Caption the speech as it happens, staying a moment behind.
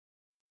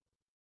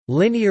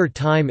Linear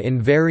time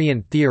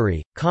invariant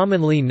theory,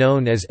 commonly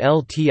known as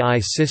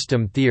LTI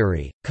system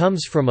theory,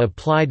 comes from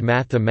applied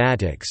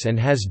mathematics and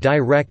has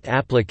direct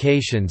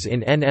applications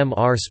in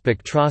NMR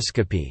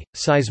spectroscopy,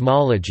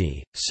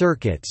 seismology,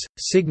 circuits,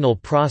 signal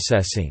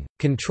processing,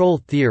 control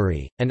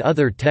theory, and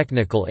other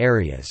technical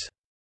areas.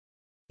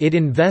 It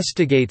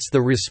investigates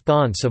the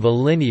response of a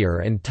linear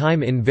and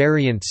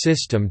time-invariant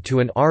system to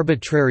an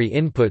arbitrary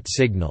input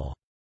signal.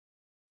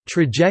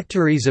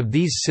 Trajectories of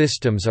these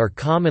systems are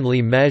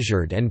commonly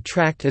measured and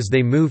tracked as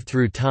they move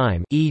through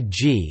time,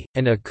 e.g.,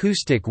 an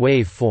acoustic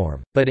wave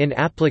form, but in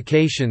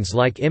applications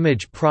like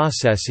image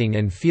processing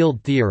and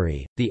field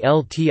theory, the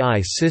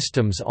LTI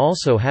systems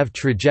also have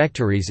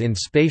trajectories in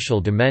spatial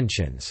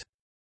dimensions.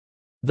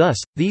 Thus,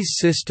 these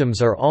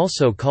systems are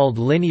also called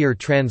linear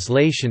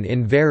translation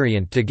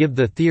invariant to give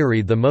the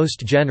theory the most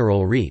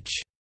general reach.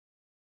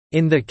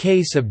 In the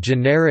case of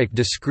generic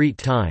discrete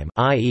time,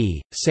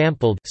 i.e.,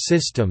 sampled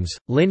systems,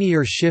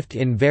 linear shift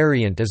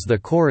invariant is the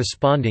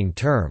corresponding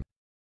term.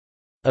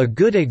 A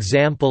good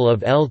example of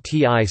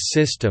LTI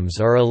systems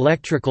are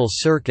electrical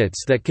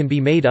circuits that can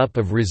be made up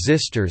of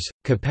resistors,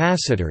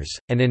 capacitors,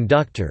 and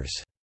inductors.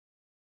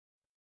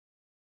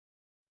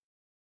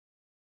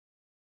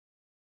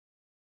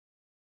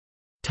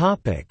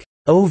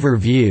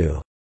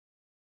 Overview.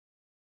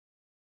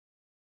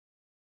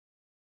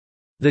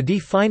 The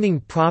defining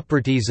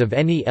properties of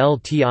any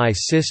LTI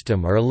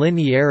system are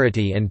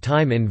linearity and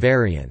time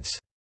invariance.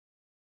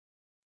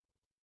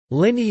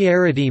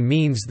 Linearity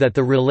means that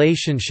the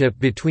relationship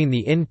between the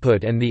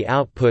input and the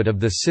output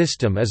of the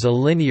system is a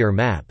linear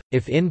map.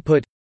 If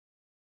input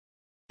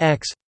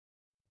x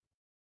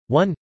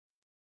 1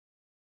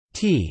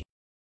 t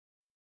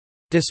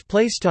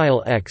display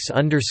style x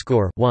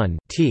underscore 1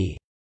 t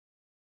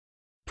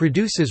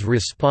produces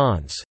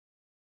response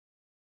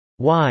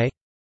y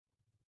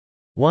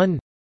 1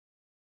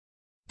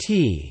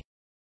 t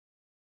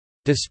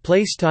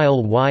display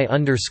style y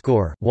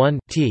underscore 1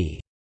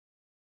 t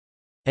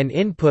and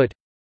input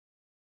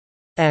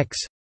x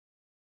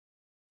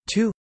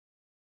 2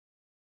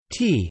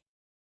 t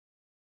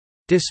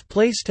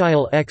display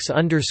style x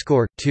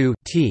underscore 2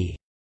 t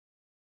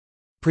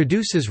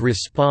produces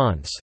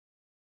response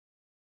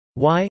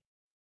y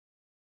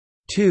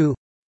 2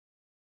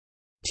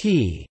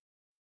 t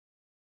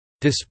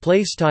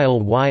display style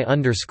y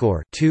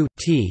underscore 2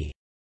 t.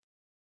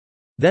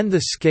 Then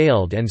the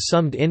scaled and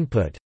summed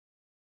input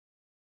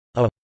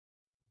a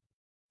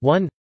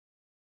 1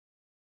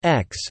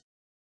 x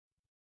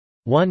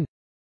 1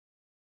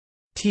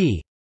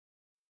 t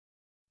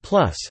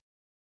plus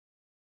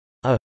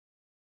a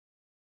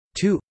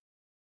 2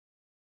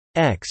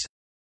 x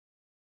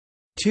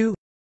 2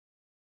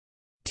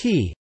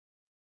 t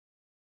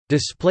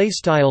display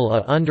style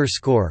a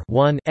underscore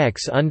 1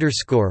 x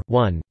underscore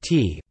 1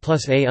 t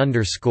plus a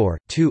underscore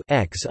 2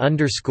 x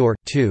underscore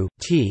 2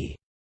 t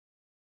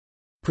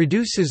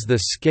produces the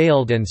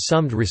scaled and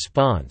summed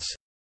response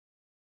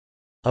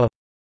a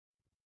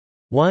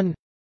 1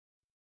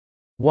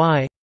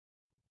 y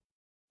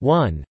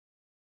 1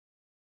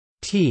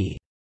 t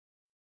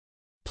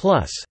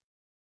plus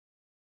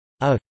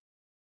a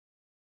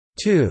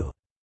 2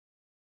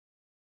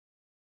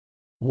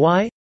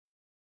 y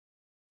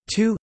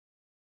 2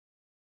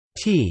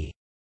 t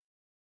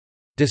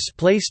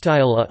display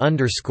style a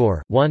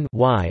underscore 1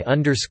 y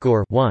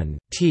underscore 1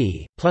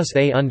 t plus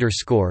a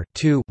underscore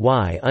 2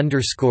 y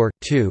underscore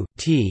 2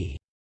 t,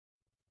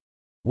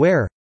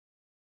 where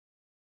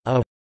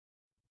a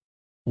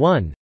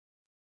 1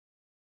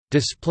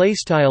 display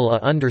style a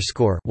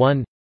underscore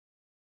 1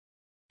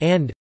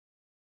 and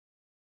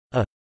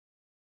a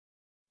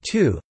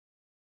 2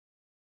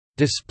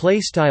 display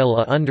style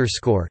a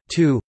underscore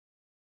 2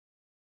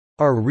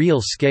 are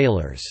real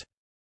scalars.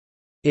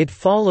 It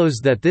follows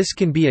that this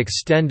can be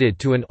extended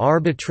to an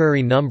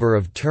arbitrary number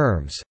of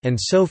terms, and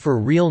so for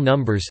real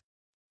numbers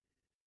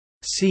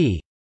c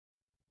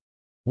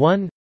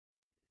 1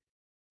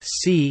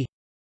 c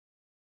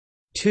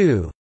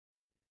 2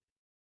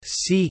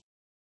 c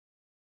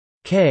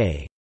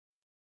k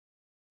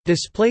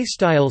display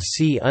style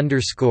c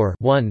underscore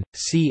 1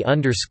 c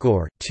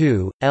underscore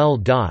 2 l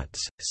dots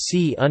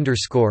c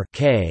underscore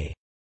k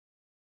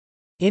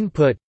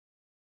input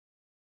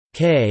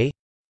k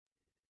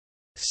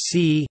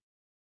c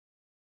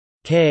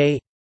k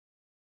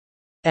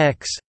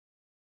x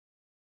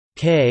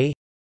k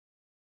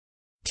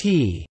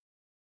t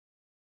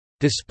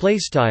display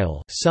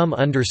style sum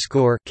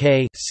underscore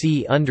k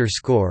c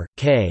underscore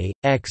k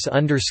x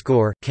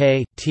underscore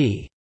k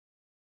t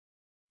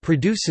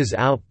produces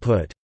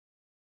output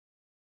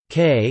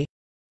k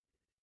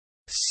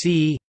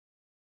c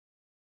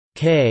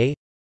k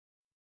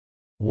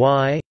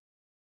y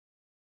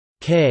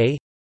k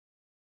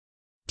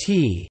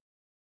t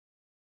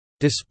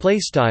display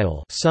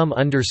style sum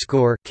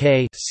underscore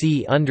k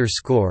c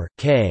underscore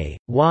k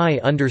y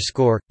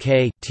underscore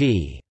k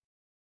t.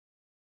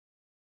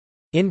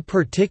 In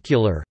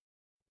particular,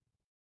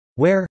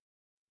 where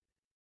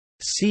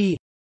c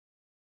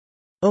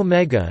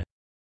omega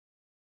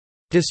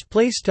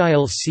display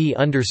style c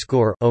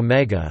underscore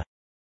omega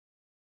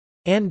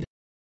and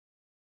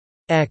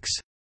x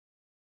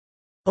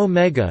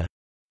omega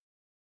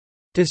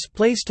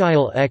display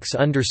style x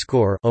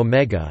underscore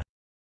omega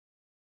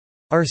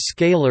are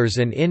scalars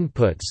and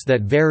inputs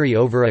that vary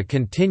over a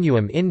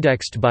continuum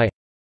indexed by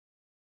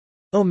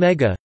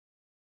omega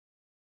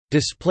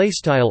display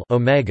style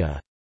omega.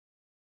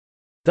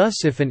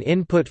 Thus, if an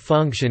input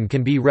function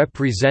can be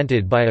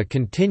represented by a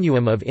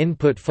continuum of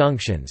input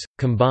functions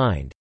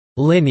combined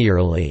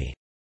linearly,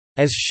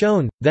 as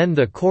shown, then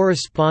the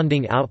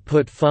corresponding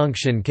output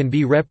function can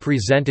be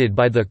represented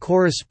by the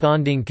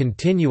corresponding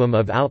continuum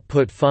of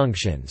output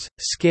functions,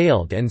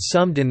 scaled and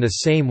summed in the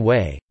same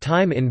way.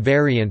 Time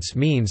invariance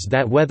means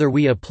that whether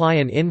we apply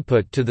an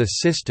input to the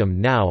system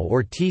now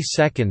or t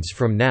seconds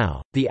from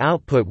now, the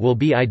output will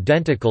be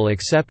identical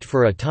except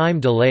for a time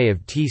delay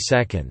of t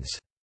seconds.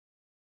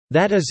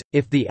 That is,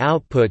 if the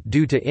output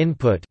due to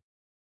input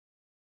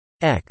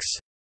x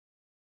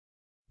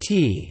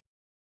t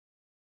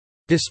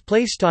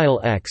display style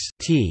x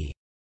t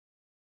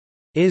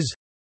is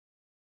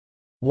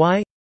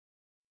y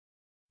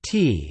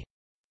t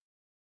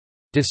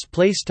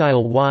display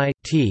style y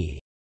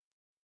t,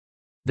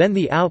 then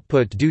the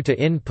output due to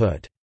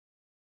input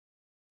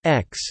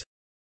x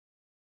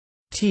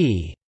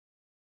t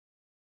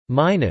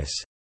minus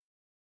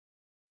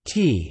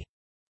t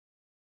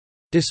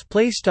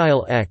display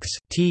style x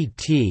t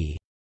t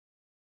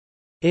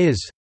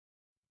is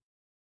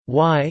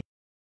y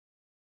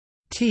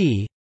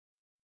t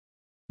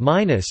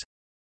minus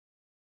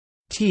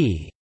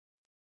t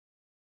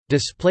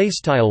display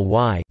style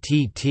y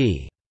t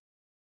t.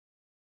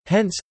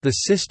 Hence, the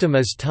system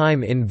is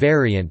time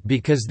invariant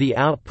because the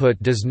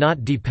output does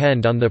not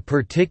depend on the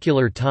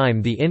particular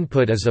time the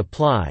input is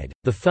applied.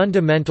 The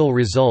fundamental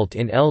result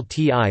in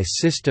LTI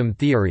system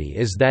theory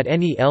is that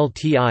any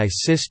LTI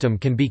system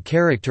can be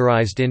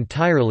characterized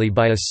entirely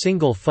by a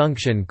single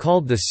function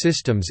called the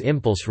system's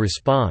impulse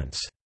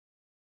response.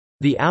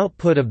 The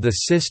output of the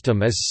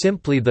system is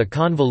simply the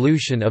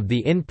convolution of the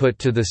input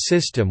to the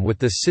system with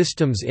the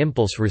system's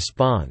impulse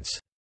response.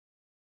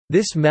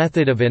 This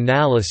method of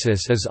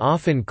analysis is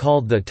often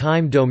called the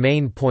time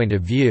domain point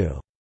of view.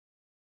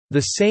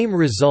 The same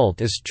result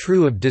is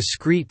true of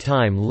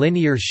discrete-time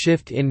linear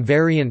shift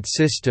invariant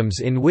systems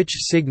in which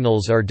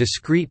signals are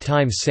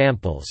discrete-time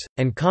samples,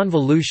 and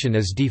convolution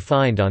is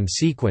defined on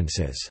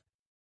sequences.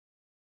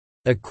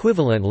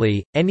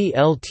 Equivalently, any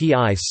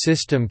LTI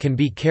system can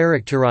be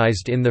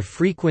characterized in the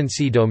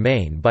frequency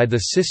domain by the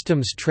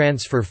system's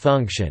transfer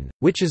function,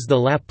 which is the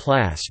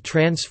Laplace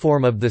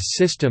transform of the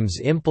system's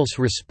impulse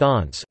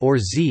response or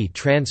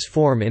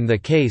Z-transform in the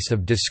case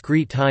of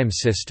discrete-time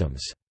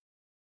systems.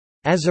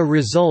 As a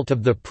result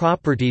of the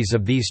properties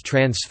of these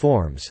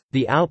transforms,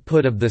 the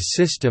output of the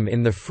system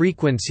in the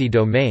frequency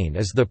domain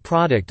is the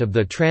product of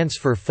the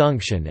transfer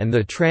function and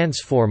the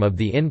transform of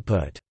the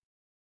input.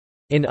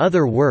 In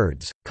other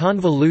words,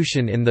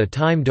 convolution in the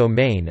time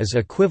domain is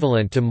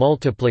equivalent to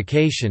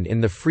multiplication in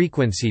the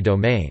frequency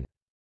domain.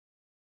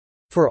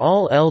 For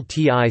all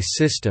LTI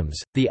systems,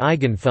 the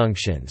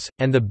eigenfunctions,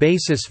 and the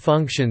basis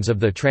functions of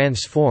the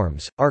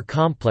transforms, are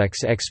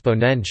complex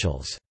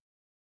exponentials.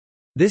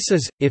 This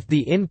is, if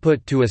the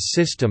input to a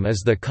system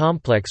is the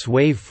complex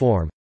wave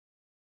form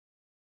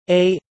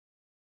a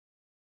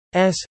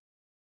s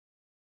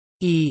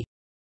e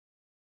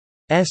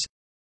s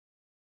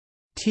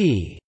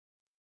t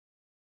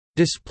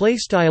display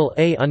style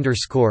a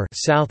underscore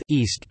south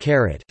east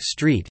caret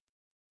street.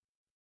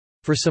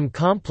 For some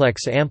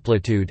complex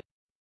amplitude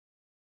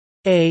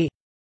a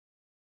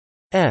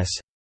s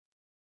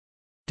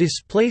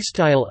display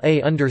style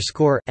a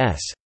underscore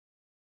s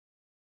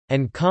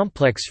and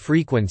complex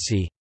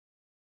frequency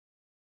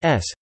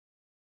s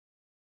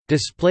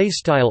display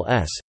style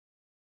s,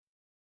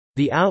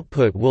 the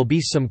output will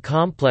be some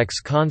complex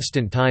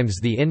constant times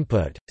the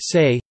input,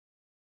 say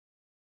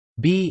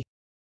b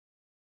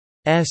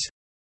s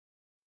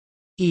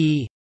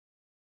e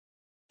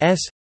s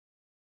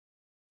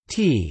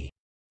t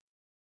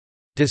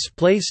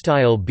display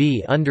style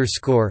b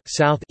underscore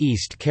south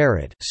east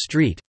caret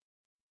street.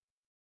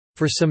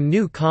 For some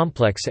new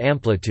complex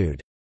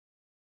amplitude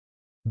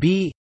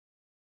b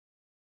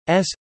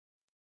s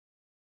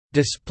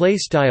display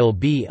style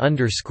b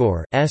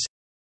underscore s,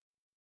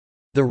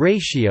 the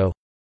ratio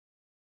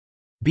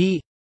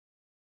b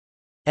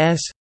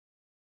s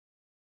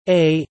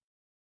a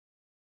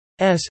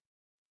s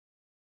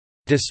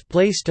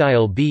display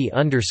style b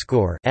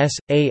underscore s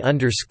a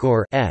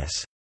underscore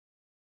s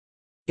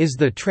is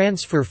the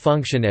transfer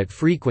function at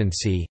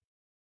frequency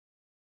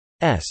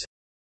s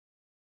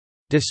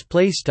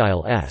display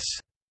style s.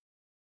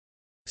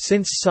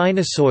 Since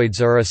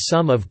sinusoids are a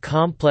sum of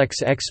complex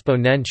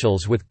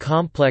exponentials with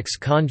complex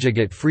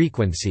conjugate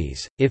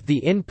frequencies, if the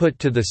input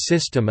to the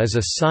system is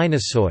a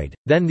sinusoid,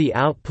 then the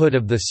output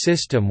of the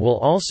system will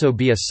also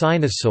be a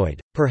sinusoid,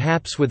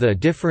 perhaps with a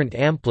different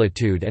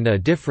amplitude and a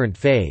different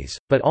phase,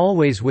 but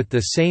always with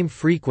the same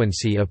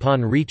frequency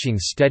upon reaching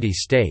steady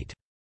state.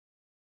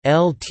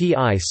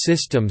 LTI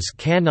systems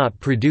cannot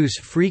produce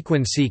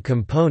frequency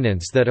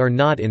components that are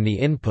not in the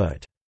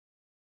input.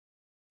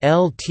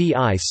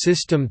 LTI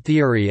system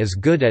theory is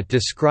good at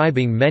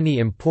describing many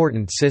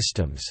important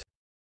systems.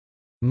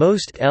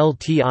 Most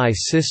LTI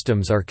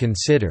systems are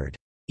considered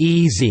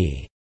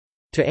easy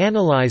to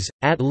analyze,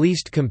 at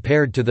least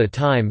compared to the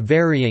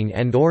time-varying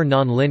and/or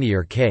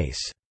nonlinear case.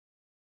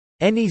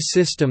 Any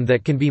system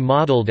that can be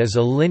modeled as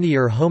a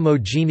linear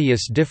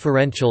homogeneous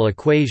differential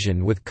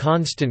equation with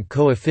constant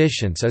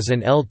coefficients is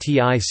an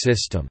LTI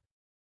system.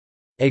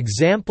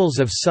 Examples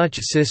of such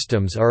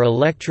systems are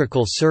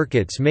electrical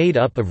circuits made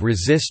up of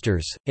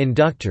resistors,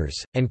 inductors,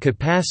 and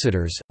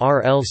capacitors,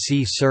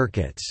 RLC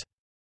circuits.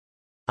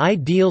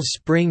 Ideal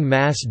spring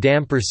mass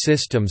damper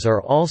systems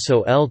are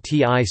also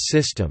LTI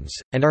systems,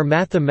 and are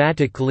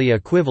mathematically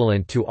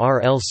equivalent to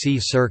RLC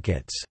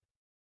circuits.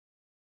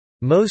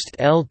 Most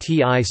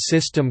LTI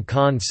system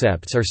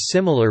concepts are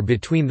similar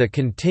between the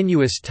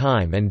continuous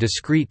time and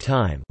discrete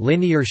time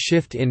linear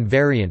shift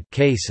invariant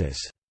cases.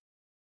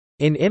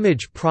 In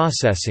image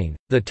processing,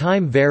 the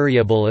time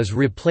variable is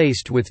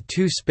replaced with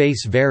two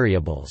space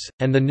variables,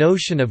 and the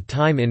notion of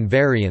time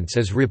invariance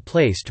is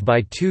replaced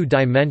by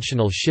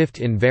two-dimensional shift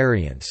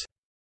invariance.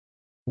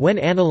 When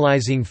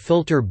analyzing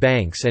filter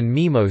banks and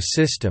MIMO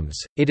systems,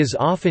 it is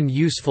often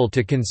useful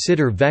to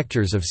consider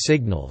vectors of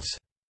signals.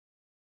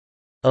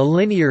 A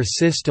linear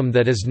system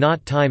that is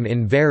not time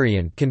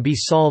invariant can be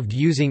solved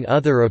using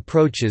other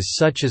approaches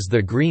such as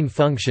the green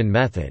function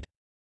method.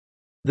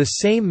 The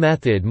same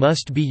method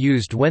must be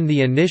used when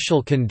the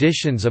initial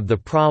conditions of the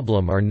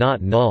problem are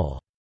not null.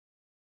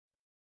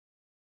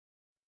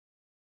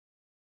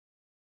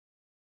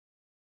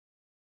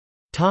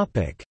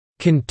 Topic: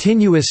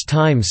 Continuous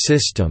time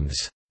systems.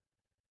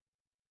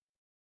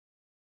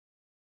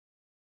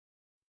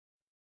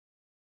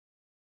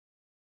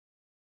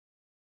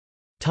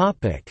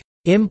 Topic: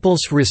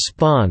 Impulse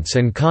response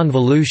and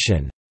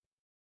convolution.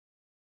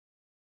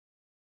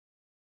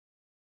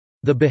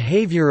 The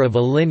behavior of a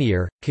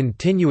linear,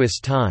 continuous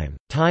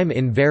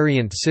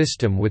time-invariant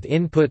system with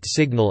input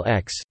signal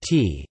x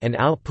t and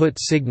output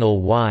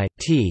signal y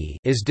t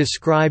is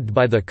described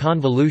by the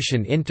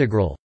convolution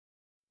integral,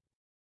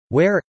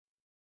 where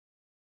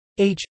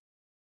h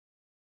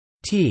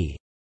t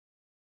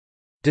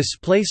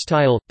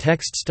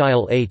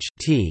 _text_style h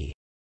t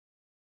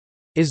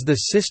is the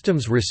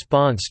system's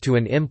response to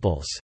an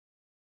impulse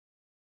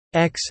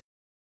x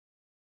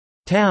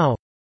tau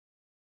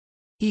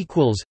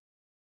equals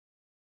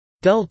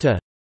delta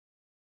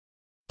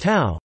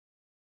tau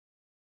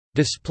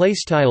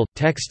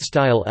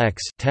 _text_style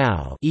x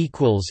tau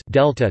equals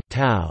delta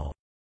tau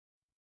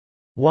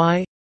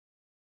y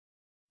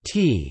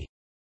t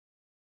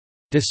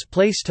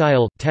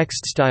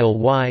 _text_style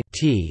y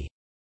t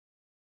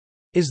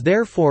is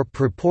therefore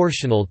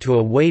proportional to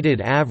a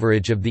weighted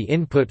average of the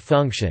input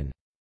function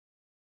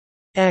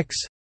x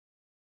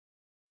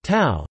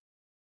tau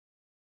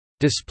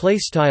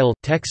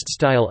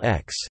 _text_style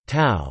x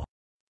tau.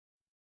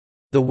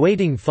 The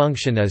weighting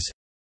function is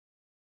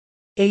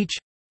h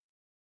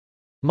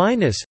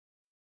minus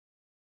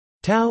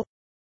tau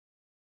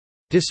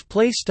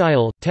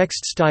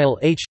 _text_style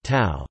h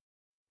tau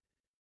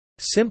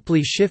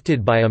simply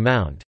shifted by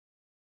amount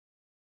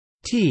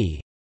t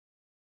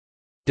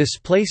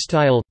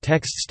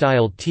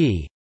 _text_style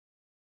t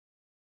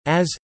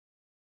as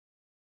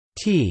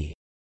t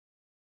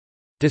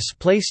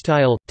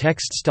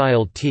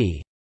 _text_style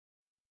t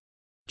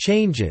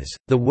changes.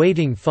 The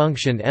weighting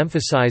function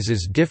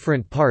emphasizes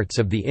different parts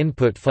of the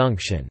input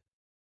function.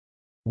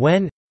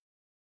 When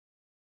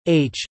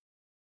h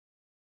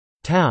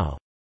tau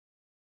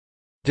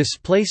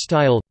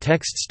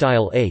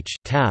 _text_style h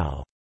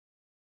tau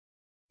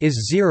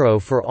is 0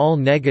 for all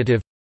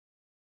negative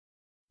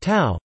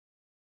tau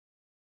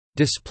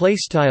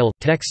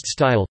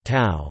 _text_style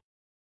tau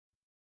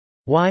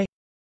y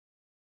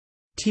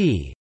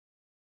t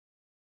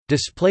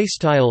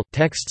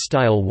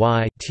 _text_style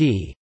y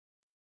t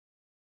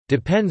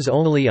depends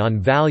only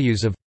on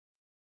values of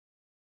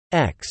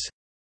x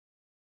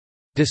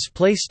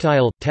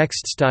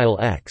 _text_style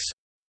x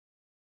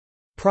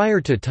prior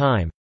to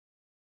time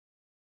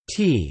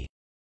t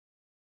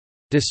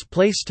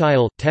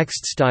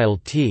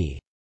 _text_style t,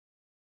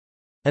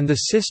 and the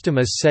system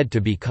is said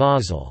to be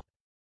causal.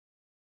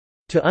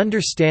 To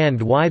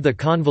understand why the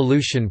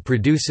convolution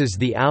produces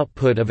the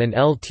output of an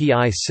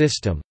LTI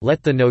system,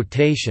 let the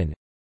notation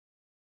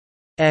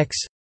x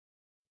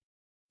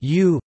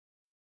u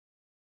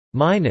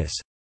minus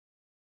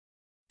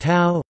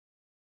tau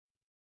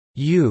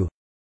u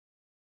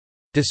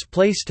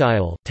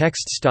 _text_style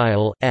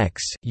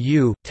x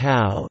u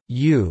tau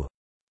u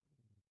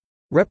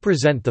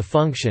represent the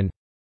function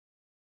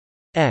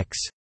x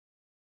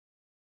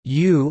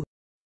u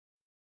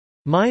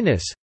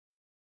minus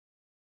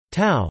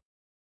tau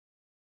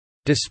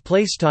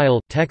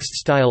 _text_style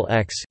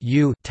x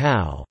u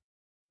tau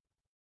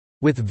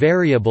with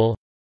variable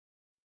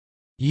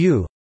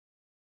u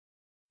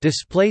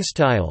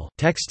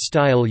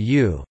 _text_style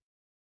u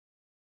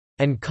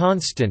and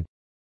constant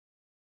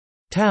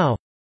tau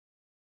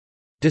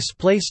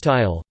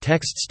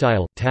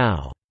 _text_style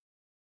tau,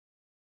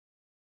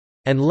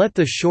 and let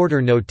the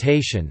shorter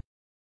notation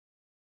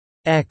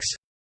x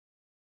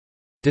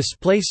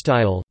display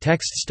style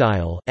text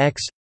style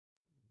x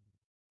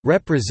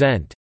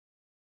represent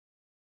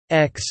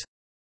x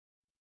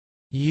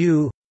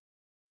u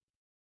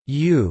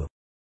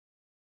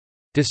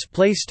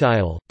display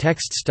style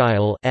text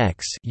style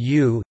x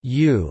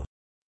u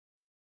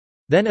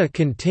then a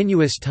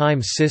continuous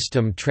time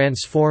system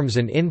transforms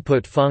an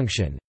input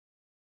function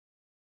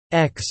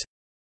x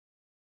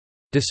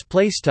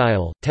display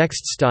style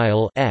text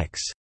style x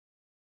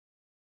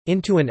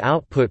into an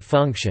output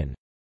function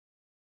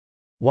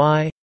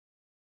y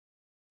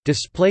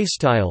display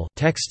style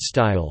text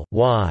style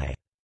y.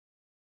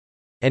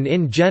 And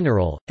in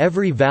general,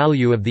 every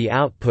value of the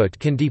output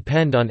can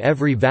depend on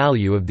every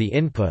value of the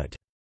input.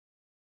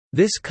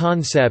 This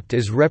concept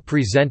is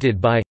represented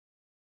by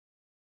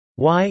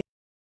y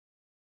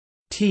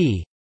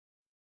t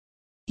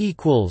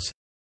equals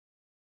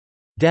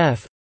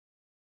def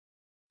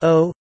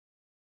o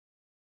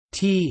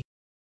t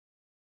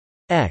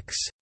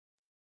x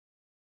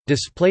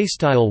display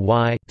style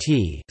y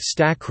t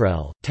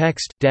stackrel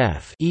text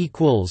def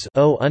equals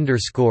o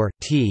underscore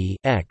t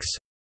x,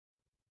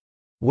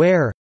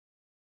 where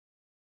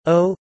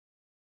o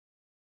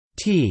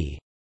t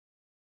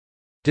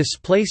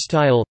display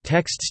style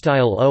text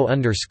style o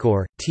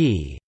underscore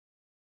t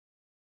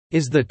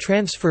is the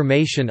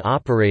transformation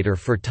operator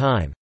for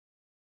time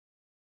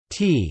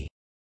t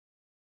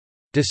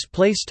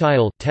display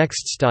style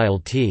text style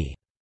t.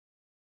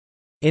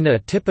 In a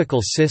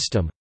typical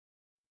system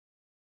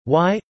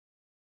y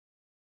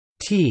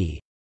t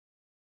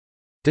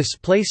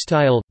display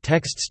style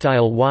text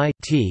style y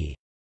t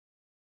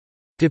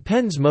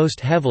depends most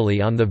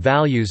heavily on the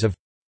values of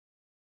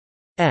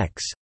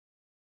x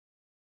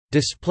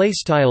display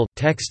style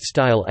text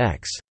style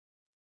x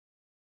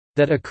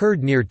that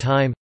occurred near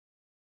time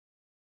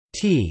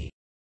t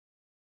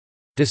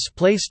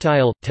display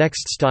style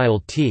text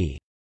style t,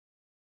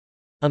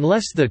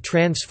 unless the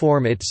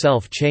transform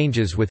itself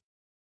changes with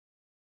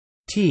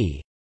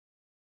t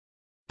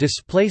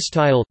display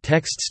style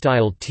text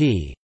style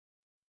t.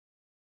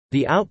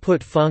 The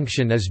output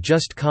function is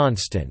just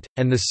constant,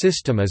 and the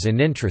system is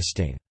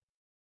uninteresting.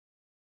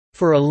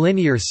 For a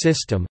linear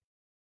system,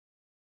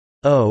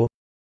 O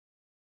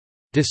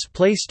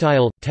display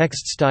style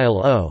text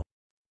style O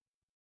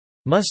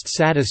must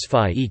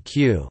satisfy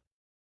eq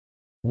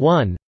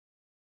 1,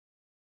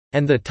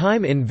 and the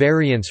time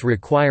invariance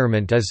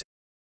requirement is.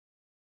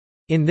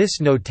 In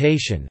this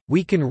notation,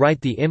 we can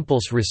write the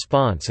impulse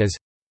response as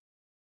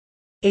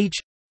h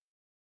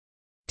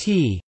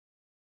t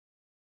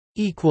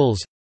equals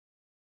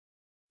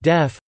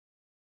def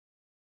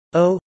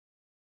o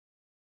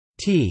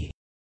t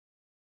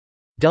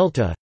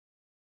delta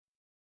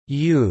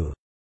u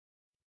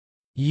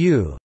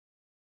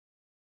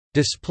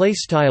display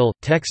style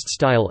text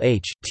style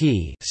h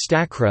t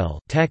stackrel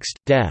text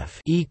def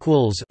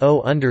equals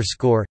o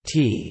underscore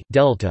t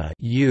delta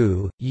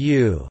u.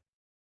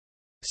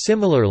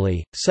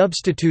 Similarly,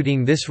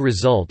 substituting this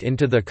result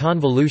into the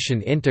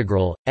convolution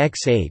integral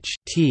x h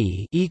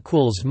t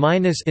equals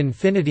minus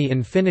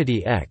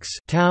infinity x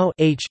tau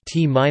h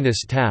t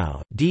minus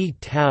tau d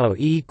tau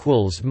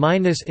equals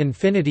minus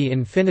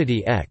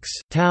infinity x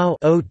tau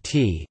o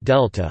t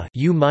delta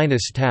u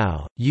minus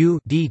tau u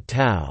d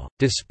tau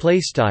display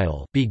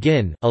style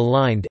begin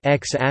aligned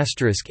x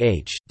asterisk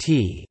h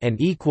t and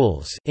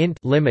equals int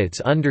limits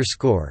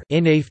underscore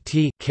inf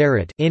t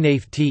caret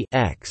inf t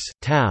x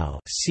tau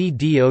c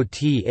d doth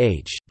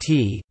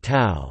t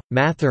tau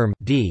mathrm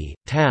d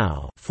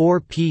tau 4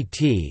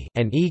 pt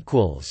and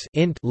equals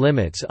int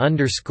limits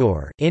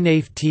underscore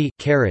inf t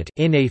caret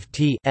inf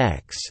t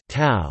x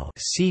tau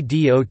c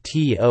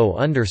dot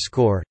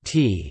underscore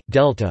t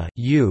delta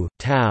u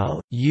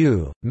tau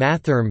u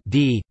mathrm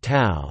d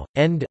tau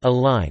end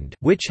aligned,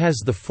 which has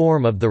the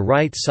form of the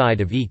right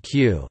side of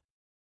eq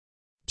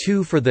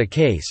 2 for the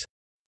case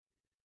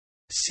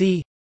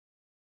c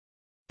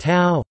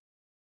tau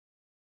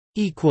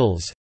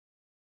equals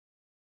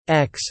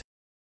x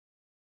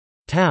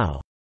tau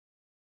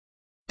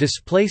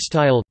display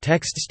style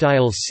text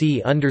style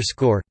c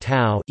underscore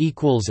tau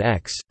equals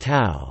x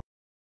tau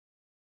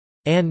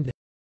and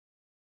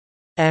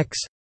x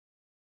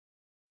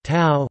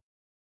tau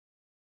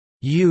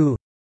u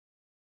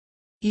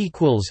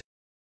equals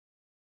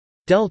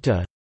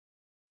delta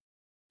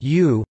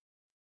u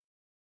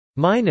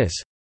minus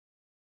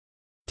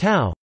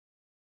tau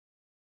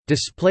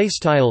display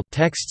style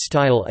text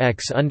style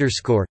x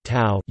underscore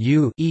tau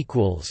u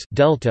equals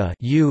delta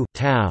u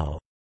tau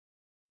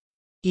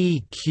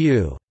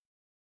eq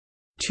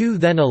 2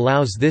 then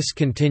allows this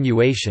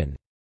continuation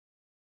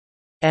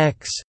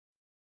x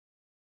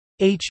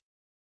h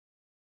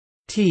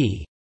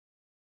t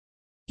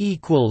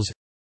equals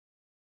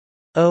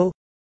o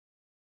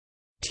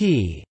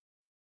t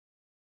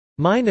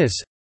minus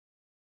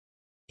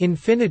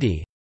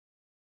infinity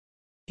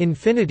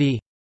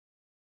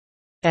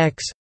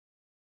x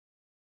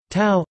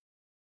tau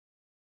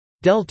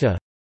delta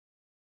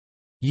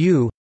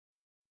u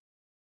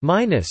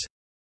minus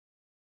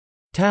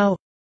tau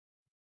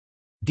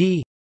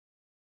d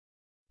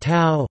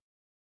tau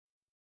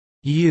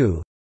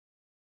U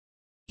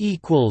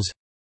equals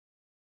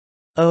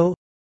O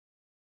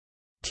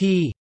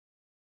T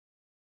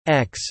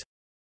X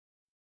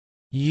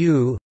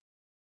U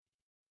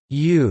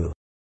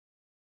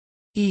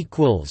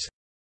equals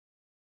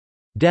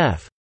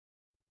def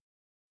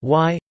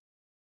Y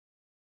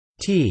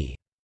T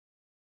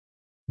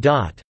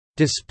dot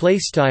display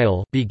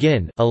style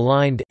begin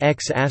aligned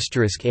x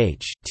asterisk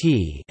h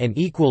t and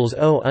equals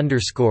o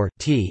underscore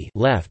t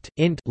left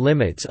int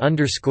limits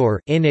underscore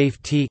inaf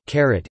t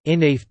caret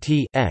inaf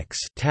t x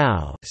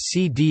tau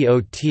c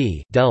dot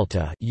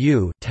delta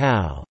u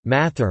tau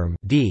mathrm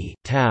d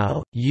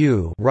tau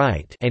u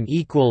right and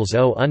equals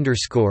o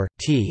underscore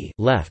t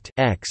left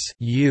x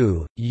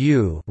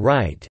u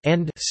right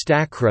and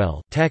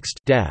stackrel text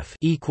def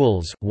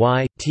equals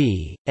y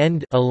t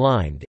end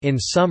aligned. In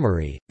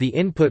summary, the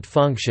input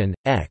function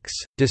x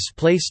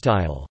display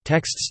style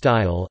text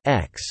style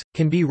x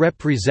can be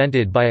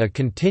represented by a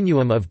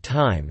continuum of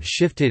time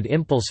shifted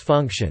impulse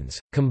functions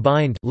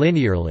combined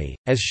linearly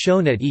as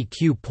shown at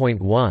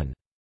eq.1.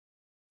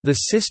 The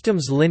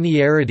system's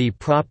linearity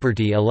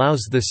property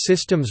allows the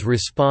system's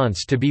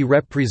response to be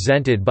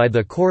represented by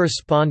the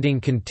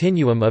corresponding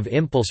continuum of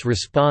impulse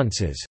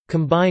responses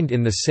combined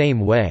in the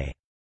same way.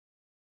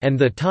 And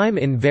the time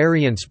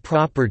invariance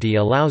property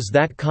allows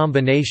that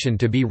combination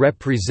to be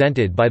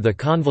represented by the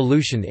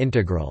convolution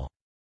integral.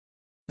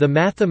 The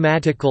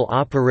mathematical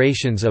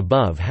operations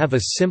above have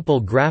a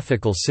simple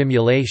graphical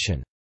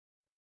simulation.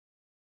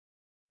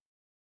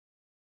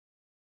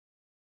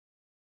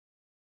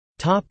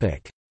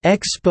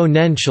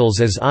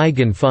 Exponentials as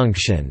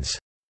eigenfunctions.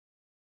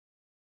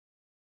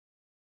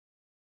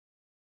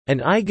 An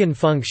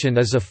eigenfunction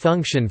is a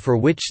function for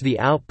which the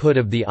output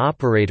of the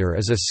operator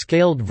is a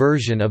scaled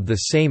version of the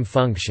same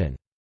function.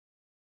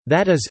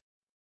 That is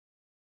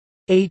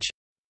h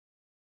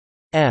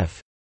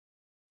f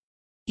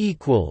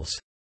equals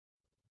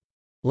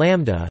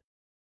lambda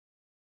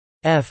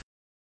f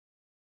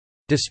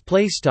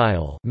display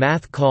style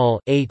math call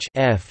h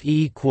f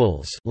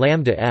equals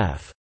lambda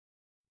f,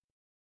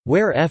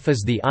 where f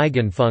is the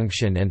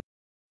eigenfunction and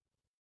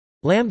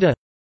lambda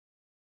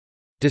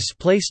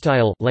display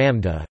style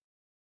lambda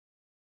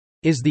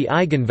is the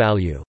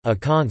eigenvalue, a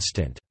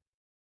constant.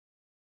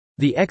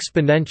 The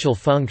exponential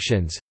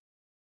functions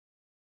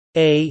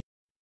a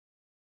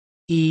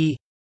e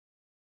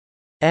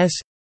s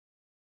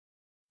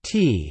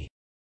t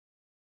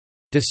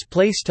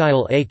display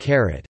style a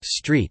caret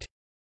street,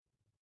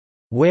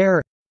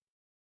 where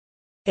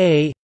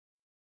a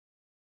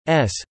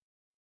s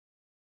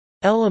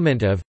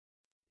element of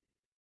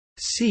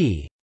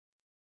c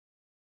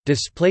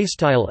display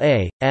style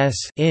a s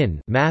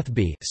in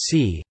mathb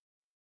c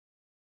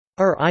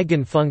are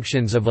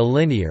eigenfunctions of a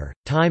linear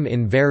time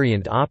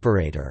invariant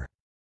operator.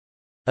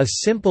 A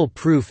simple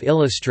proof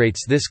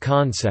illustrates this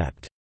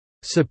concept.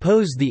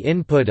 Suppose the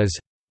input is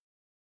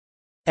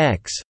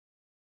x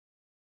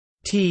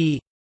t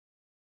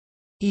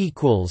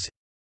equals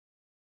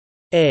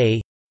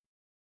a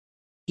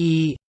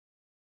e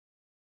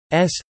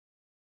s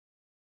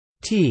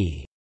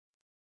t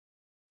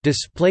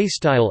display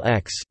style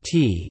x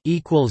t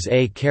equals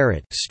a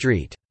caret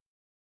street.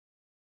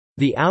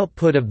 The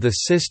output of the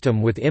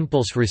system with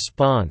impulse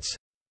response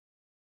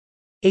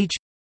h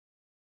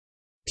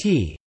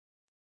t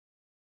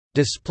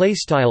display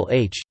style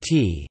h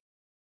t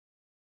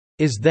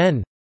is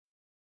then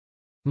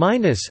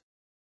minus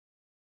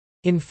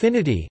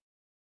infinity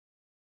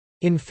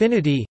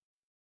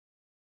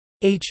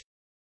h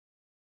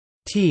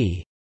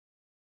t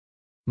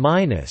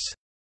minus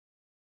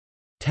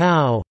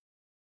tau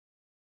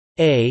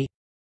a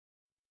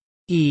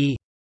e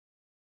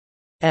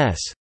s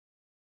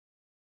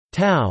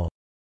tau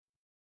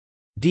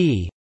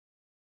d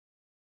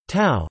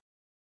tau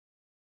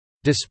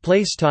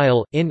display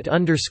style int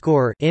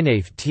underscore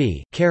inaf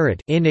t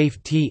caret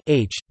inaf t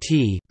h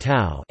t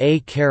tau a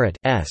caret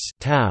s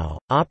tau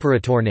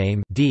operator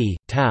name d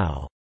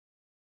tau,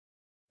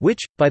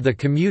 which by the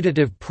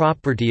commutative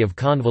property of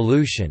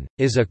convolution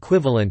is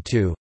equivalent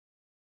to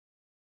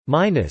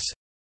minus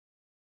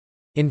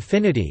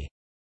infinity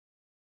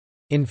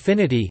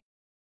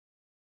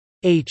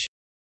h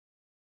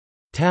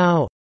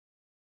tau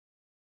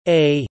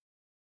a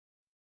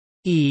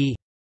e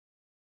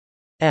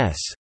s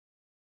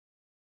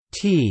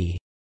t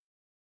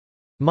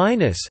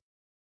minus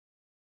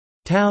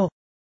tau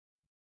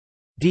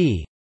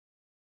d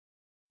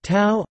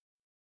tau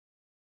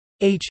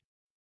h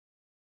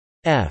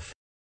f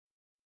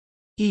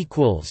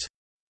equals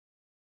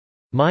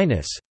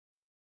minus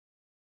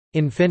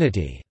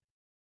infinity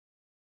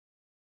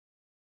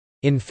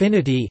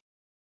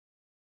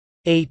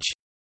h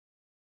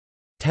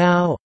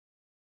tau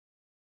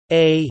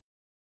a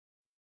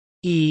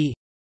e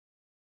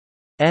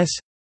s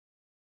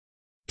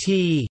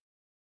t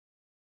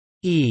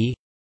e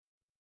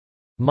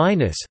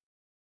minus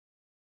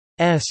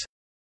s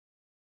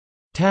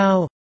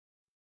tau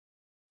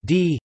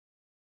d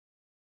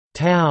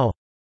tau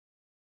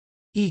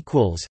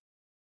equals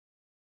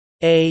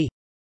a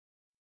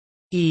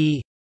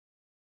e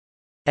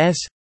s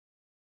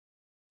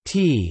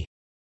t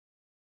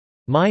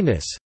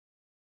minus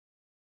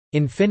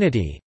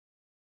infinity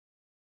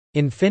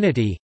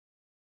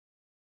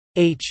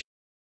h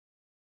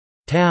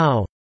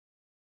tau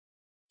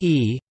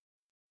e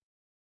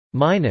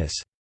minus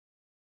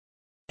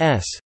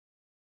s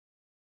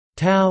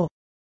tau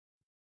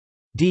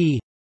d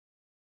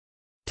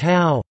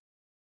tau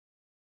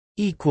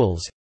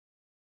equals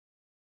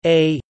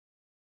a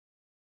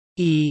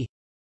e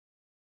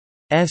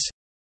s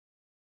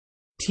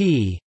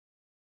t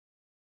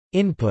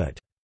input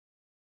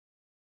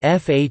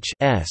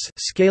FHS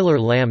scalar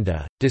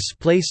lambda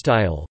display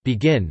style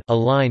begin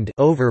aligned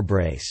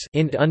overbrace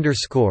int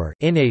underscore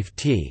inaf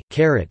t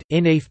caret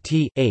inaf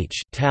t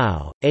h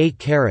tau a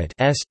caret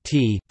s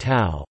t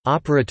tau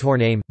operator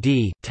name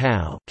d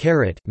tau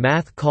caret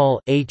math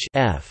call h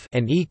f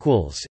and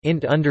equals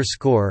int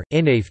underscore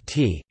inaf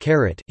t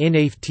caret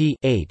inaf t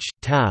h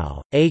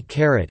tau a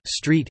caret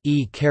street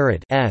e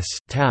caret s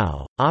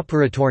tau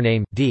operator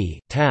name d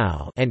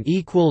tau and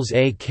equals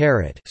a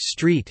caret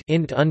street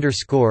int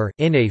underscore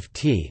inaf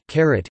t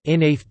caret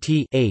inaf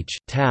t h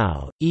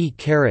tau e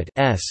caret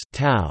s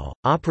tau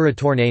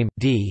operator name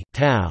d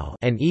tau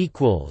and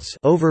equals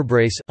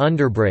overbrace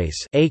underbrace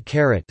a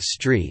caret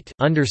street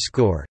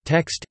underscore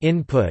text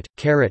input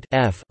caret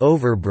f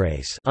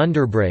overbrace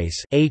underbrace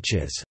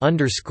h's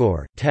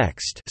underscore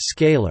text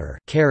scalar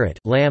caret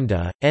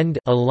lambda end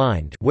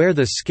aligned where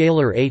the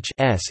scalar h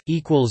s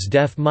equals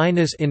def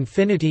minus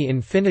infinity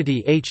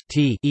infinity h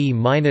t e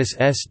minus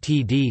s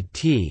t d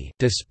t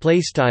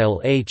display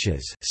style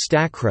h's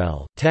stack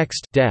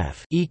text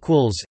def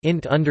equals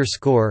int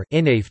underscore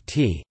inaf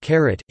t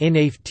caret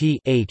inaf t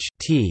h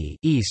t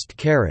east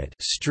caret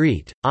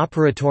street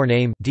operator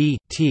name d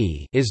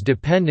t is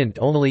dependent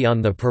only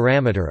on the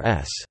parameter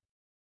s.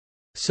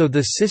 So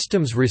the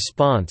system's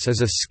response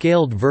is a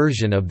scaled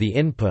version of the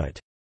input.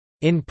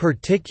 In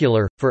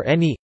particular, for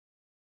any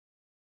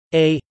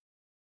a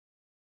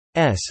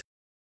s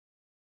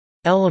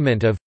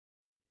element of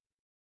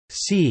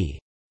c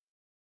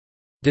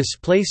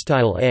display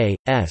style a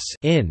s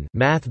in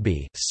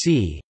mathb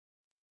c,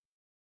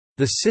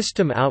 the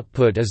system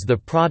output is the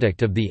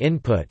product of the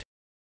input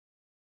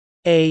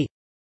a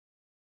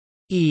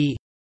e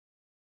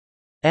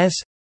s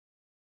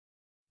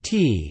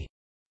t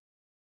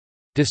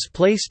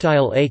display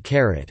style a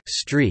caret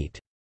street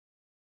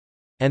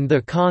and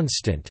the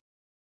constant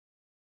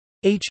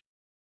h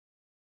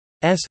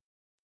s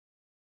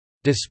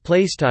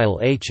display style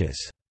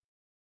h's.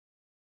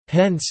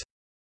 Hence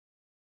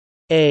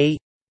a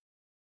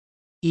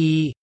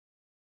e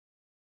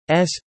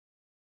s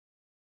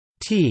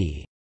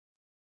t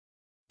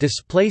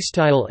display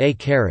style a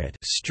caret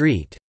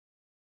street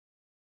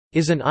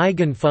is an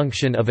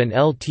eigenfunction of an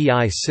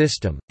LTI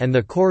system, and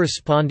the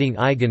corresponding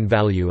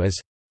eigenvalue is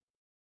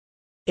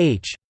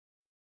h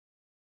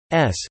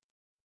s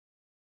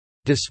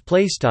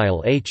display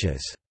style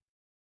h's.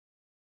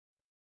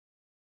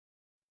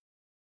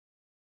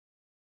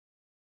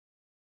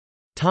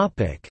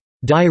 Topic: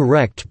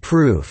 Direct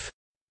proof.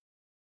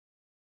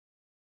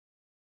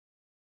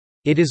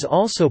 It is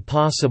also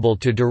possible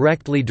to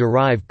directly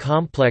derive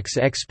complex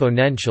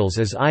exponentials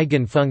as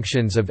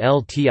eigenfunctions of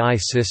LTI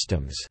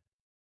systems.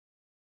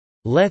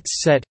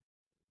 Let's set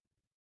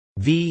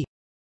v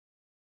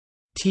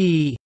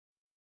t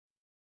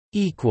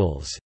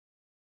equals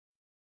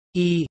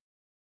e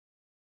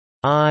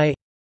I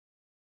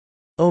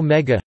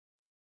omega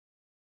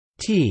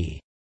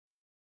t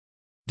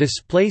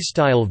display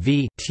style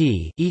v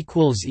t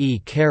equals e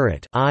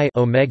caret I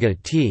omega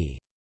t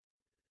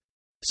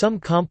some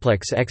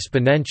complex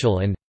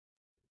exponential and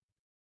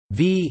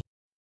v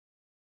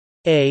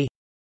a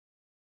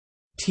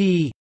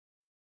t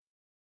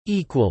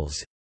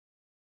equals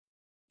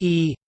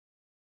e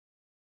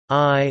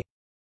I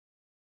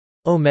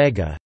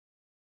omega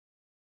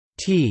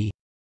t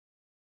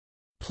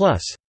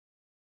plus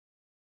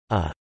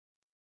a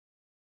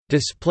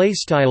display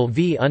style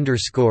v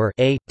underscore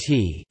a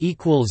t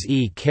equals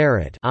e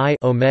caret I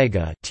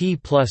omega t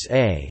plus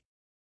a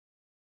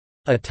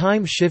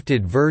time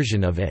shifted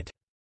version of it.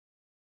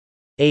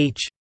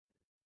 H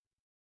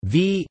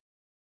v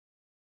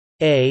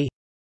a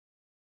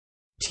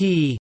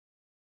t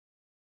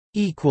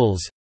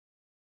equals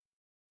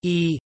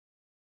e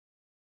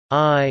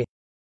I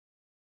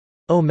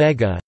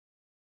omega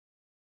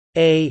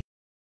a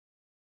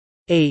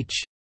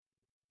h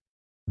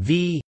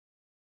v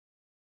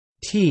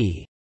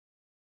t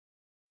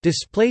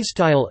display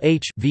style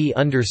h v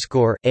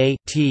underscore a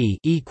t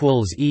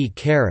equals e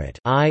caret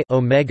I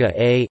omega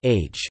a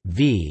h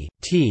v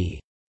t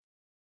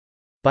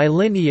by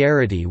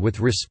linearity with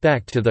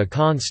respect to the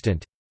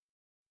constant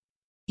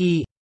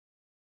e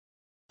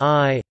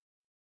I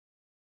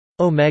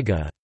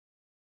omega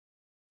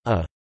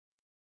a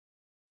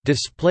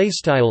display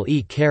style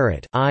e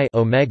caret I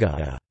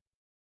omega a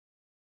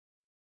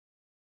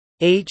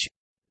h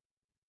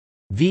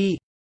v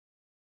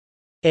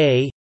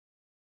a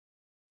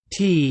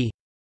t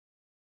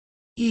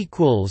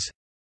equals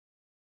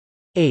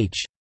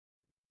h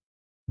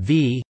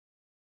v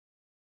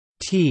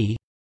t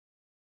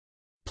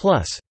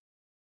plus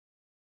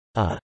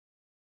a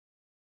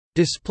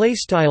display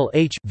style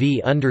h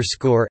v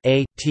underscore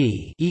a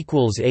t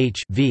equals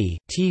h v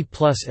t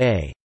plus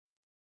a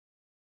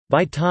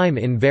by time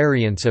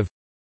invariance of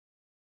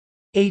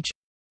h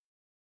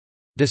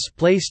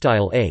display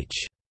style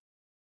h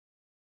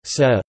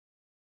so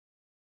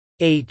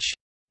h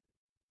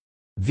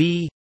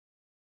v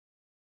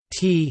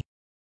t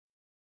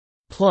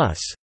plus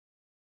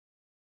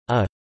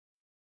a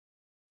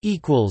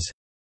equals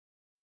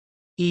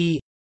e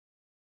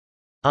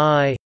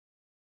I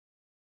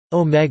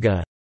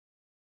omega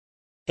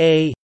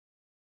a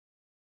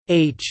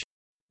h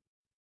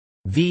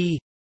v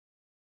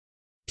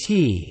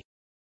t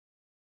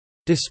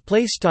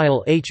display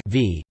style h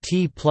v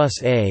t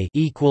plus a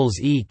equals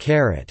e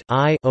caret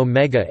I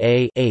omega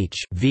a h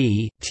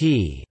v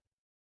t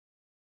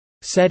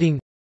setting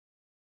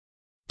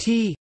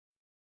t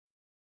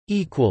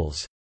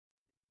equals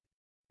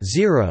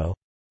 0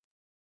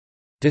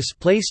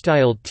 display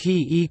style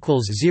t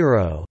equals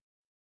 0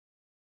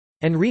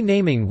 and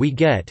renaming we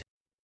get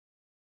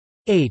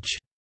h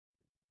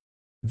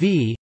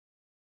v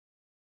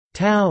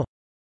tau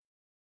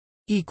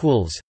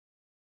equals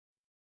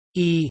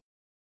e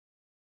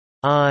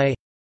I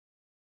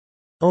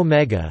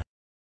omega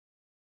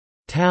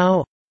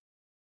tau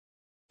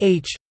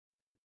h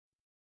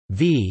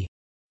v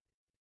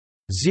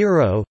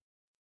 0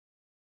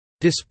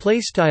 display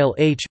style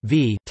h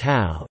v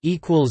tau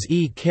equals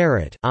e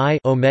caret I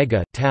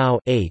omega tau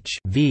h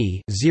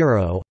v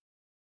 0,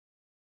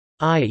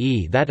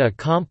 i.e. that a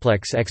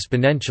complex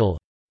exponential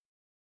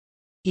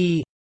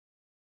e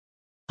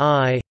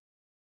I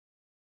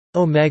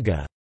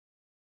omega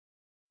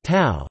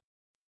tau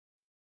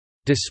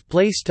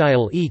display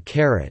style e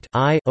caret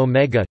I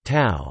omega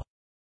tau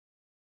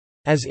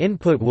as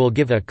input will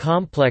give a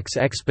complex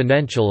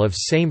exponential of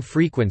same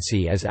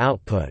frequency as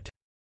output.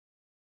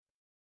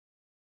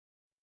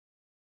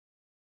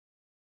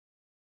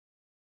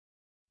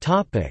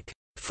 Topic: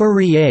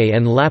 Fourier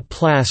and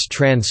Laplace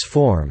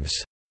transforms.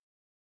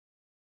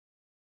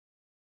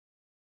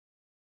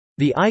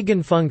 The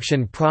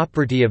eigenfunction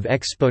property of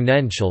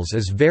exponentials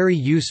is very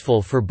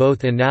useful for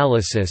both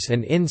analysis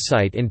and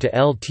insight into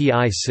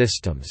LTI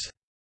systems.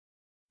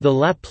 The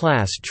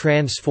Laplace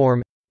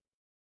transform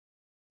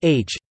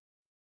H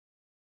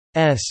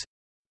S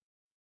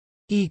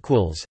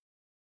equals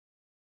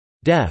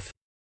def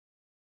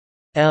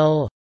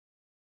L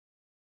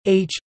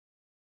H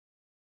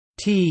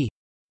T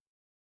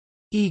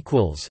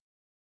equals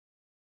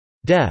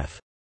def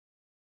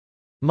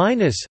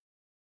minus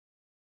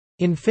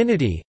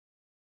infinity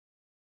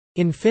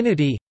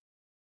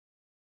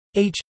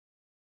H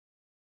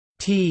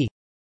T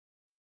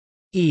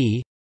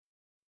E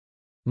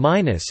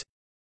minus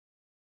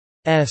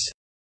S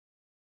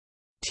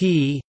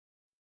T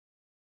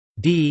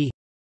D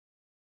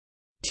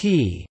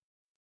T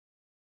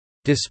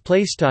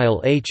display style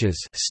h's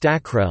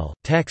stackrel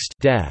text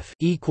def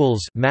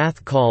equals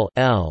math call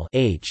L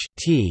H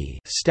T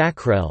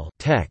stackrel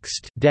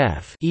text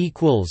def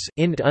equals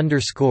int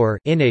underscore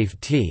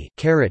inft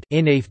caret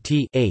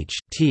inft H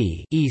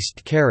T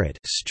east caret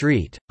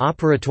street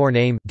operator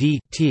name D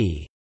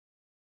T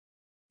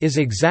is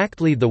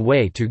exactly the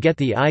way to get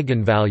the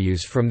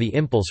eigenvalues from the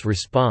impulse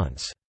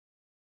response.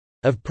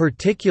 Of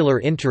particular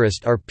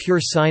interest are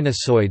pure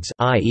sinusoids,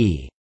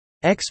 i.e.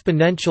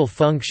 exponential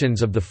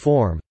functions of the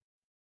form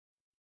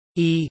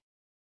e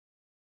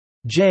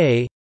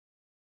j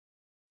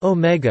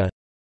omega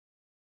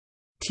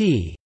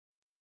t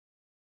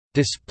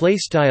display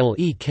style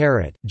e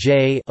caret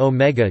j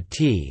omega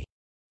t,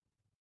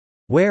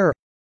 where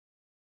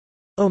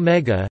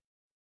omega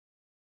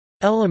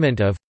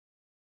element of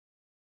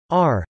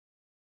r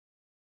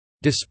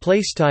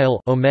display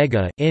style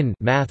omega in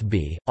math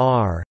b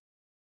r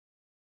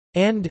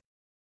and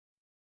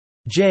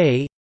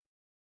j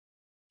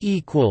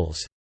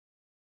equals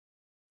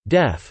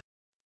def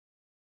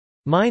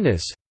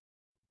minus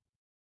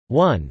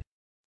 1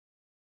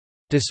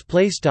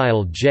 display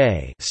style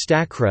j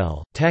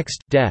stackrel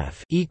text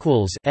def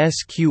equals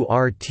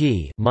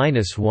sqrt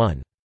minus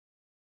 1.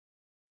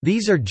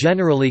 These are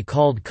generally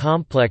called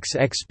complex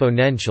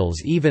exponentials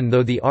even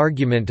though the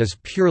argument is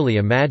purely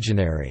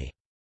imaginary.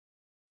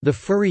 The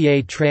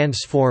Fourier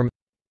transform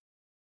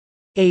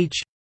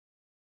H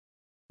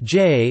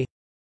j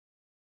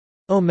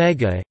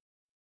omega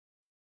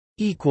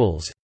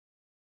equals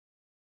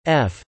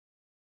f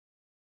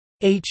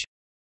H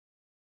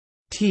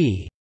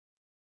T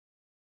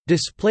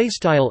display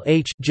style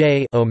H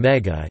j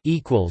omega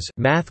equals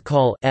math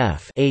call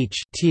f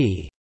H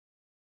T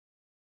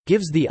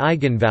gives the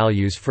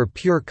eigenvalues for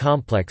pure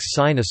complex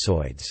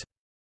sinusoids.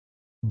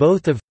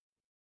 Both of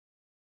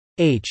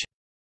H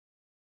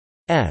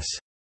s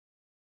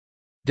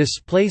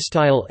display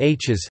style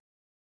h's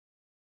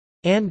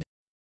and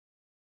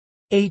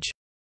H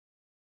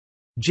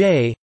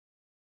j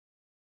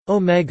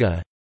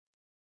omega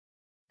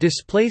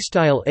display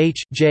style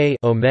H j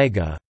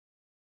omega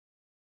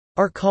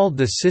are called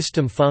the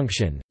system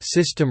function,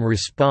 system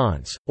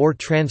response, or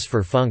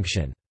transfer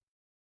function.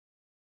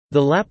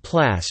 The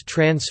Laplace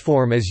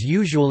transform is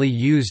usually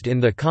used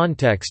in the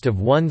context of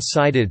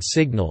one-sided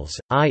signals,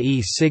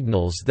 i.e.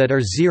 signals that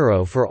are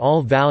zero for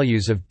all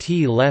values of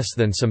t less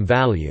than some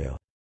value.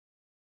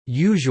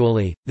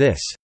 Usually, this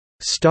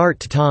start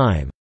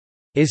time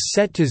is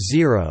set to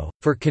zero,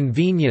 for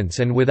convenience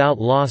and without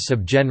loss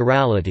of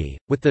generality,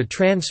 with the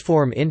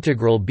transform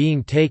integral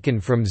being taken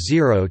from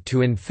 0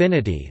 to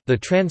infinity, the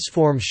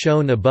transform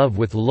shown above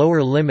with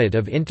lower limit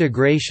of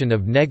integration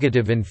of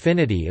negative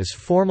infinity is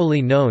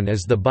formally known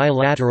as the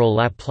bilateral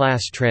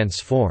Laplace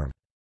transform.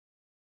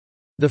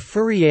 The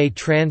Fourier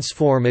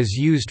transform is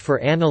used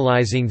for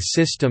analyzing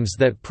systems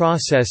that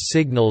process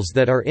signals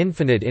that are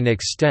infinite in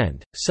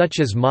extent, such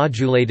as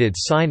modulated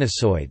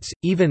sinusoids,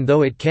 even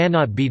though it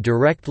cannot be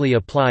directly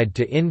applied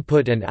to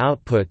input and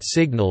output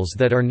signals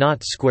that are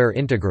not square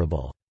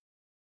integrable.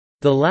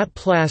 The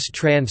Laplace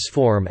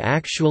transform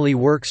actually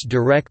works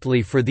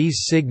directly for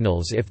these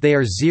signals if they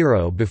are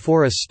zero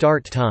before a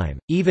start time,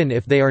 even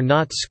if they are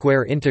not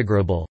square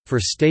integrable, for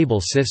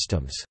stable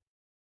systems.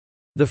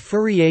 The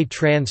Fourier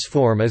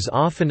transform is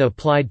often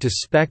applied to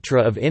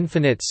spectra of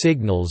infinite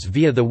signals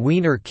via the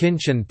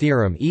Wiener-Khinchin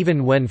theorem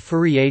even when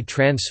Fourier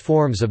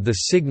transforms of the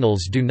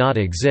signals do not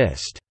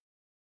exist.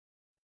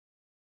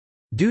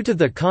 Due to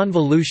the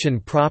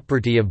convolution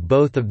property of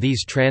both of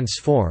these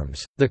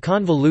transforms, the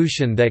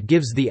convolution that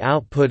gives the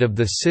output of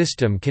the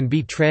system can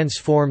be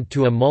transformed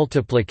to a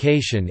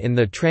multiplication in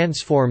the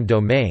transform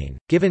domain,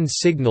 given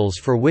signals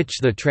for which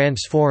the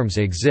transforms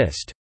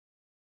exist.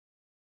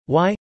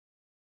 Y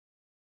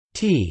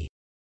T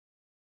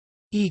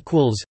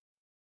equals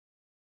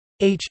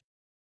H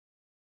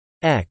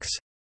X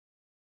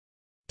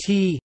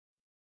T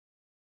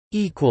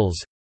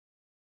equals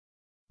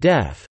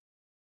def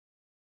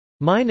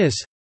minus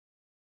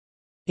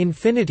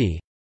infinity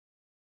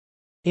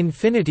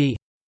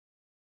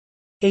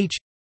H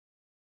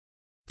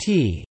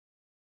T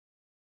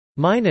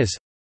minus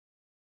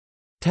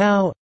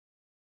tau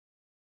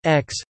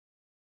X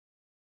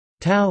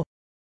tau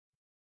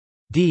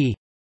D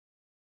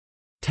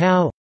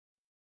tau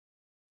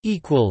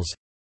equals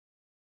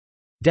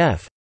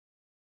def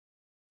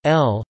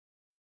L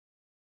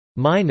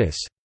minus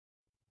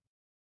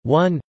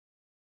 1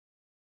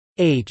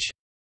 H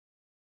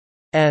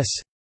S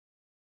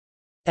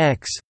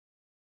X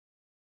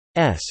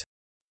S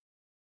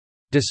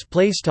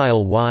display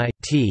style y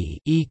t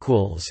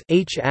equals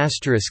h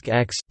asterisk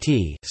x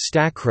t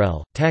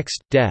stackrel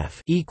text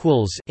def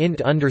equals int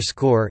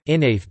underscore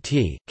inaf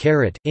t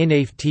caret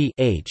inaf t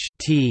h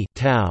t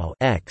tau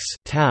x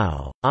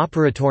tau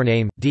operator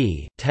name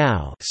d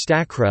tau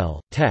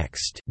stackrel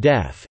text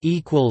def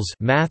equals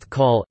math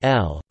call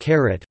l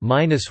caret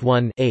minus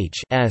 1 h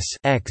s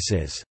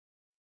x's.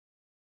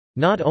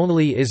 Not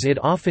only is it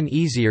often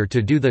easier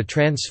to do the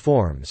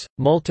transforms,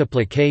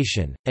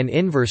 multiplication, and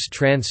inverse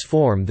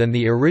transform than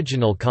the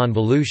original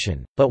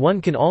convolution, but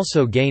one can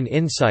also gain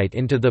insight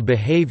into the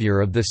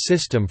behavior of the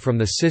system from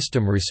the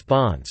system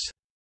response.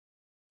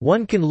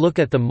 One can look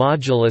at the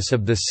modulus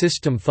of the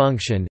system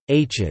function,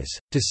 h's,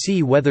 to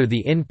see whether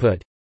the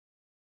input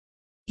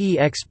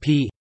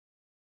exp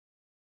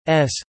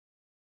s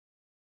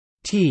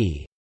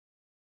t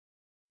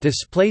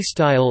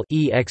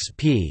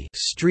exp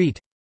street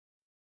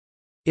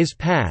is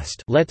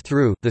passed let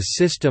through the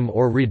system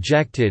or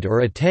rejected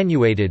or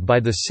attenuated by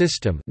the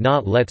system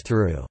not let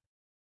through.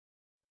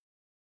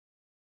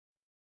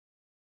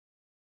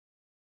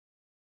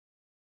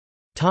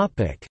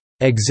 Topic: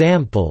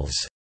 Examples.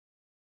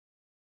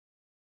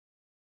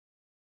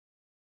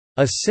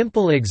 A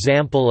simple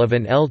example of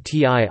an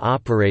LTI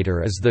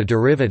operator is the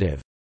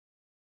derivative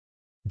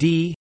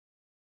d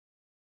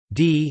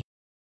d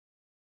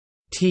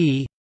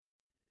t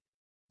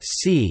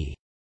c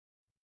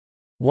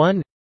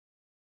 1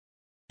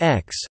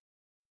 x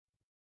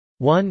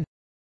 1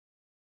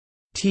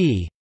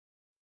 t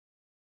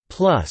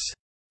plus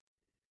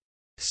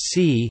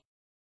c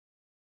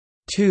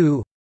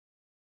 2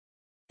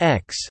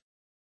 x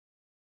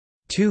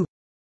 2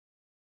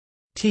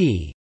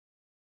 t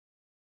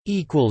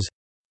equals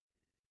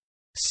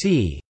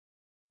c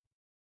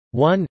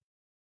 1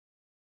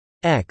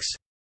 x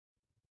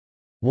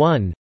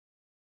 1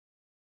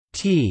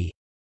 t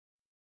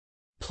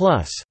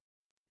plus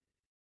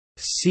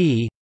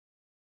c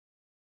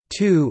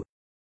 2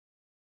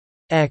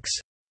 x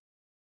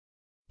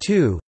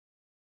 2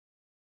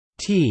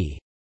 t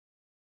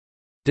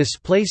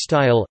display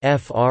style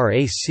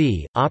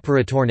frac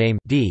operator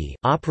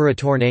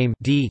name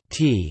d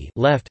t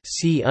left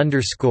c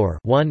underscore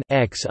 1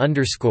 x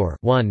underscore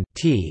 1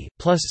 t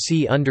plus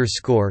c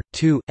underscore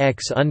 2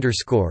 x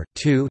underscore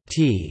 2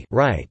 t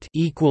right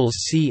equals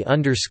c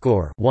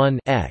underscore 1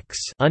 x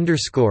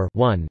underscore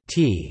 1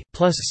 t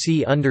plus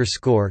c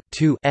underscore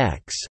 2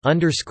 x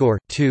underscore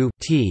 2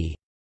 t,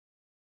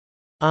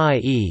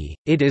 i.e.,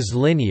 it is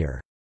linear.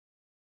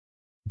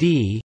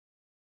 D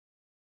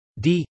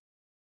d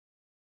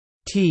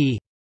t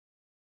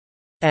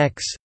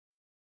x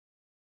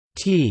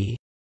t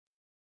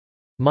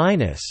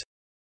minus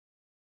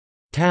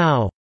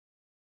tau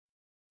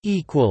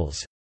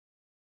equals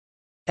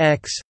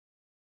x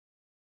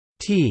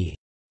t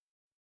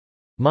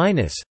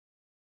minus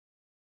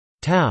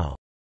tau.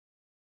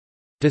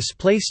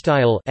 Display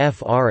style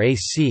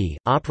frac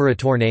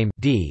operator name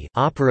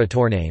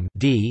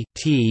d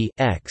t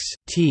x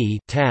t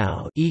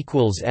tau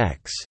equals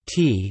x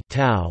t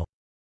tau,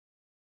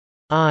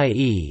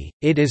 i.e.,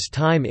 it is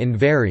time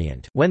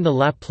invariant. When the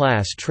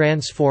Laplace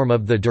transform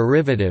of the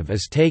derivative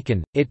is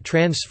taken, it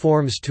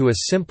transforms to a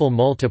simple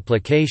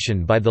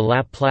multiplication by the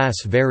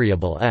Laplace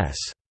variable s.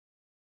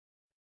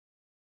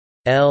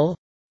 L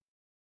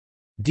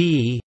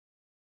d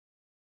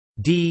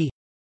d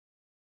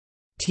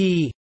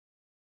t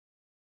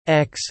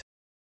x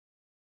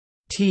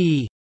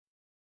t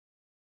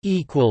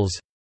equals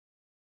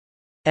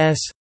s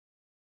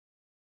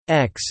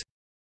x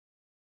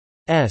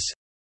s.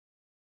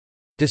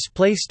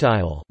 Display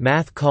style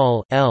math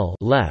call L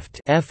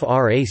left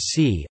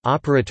frac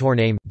operator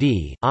name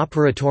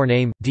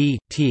d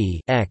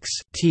t x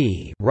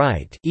t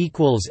right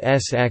equals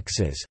s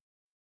x's.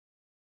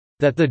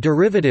 That the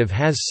derivative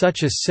has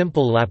such a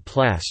simple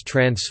Laplace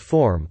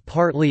transform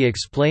partly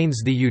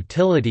explains the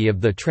utility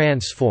of the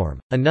transform.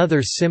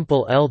 Another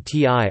simple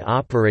LTI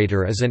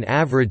operator is an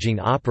averaging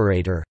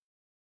operator.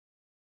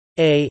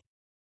 A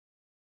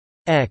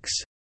x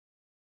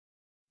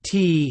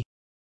t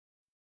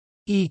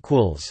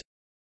equals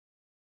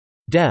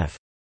def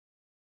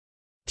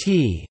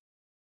t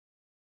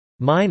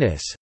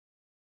minus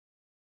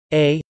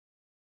a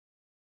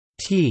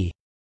t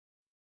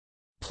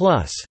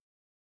plus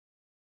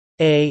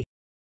a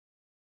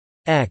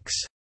x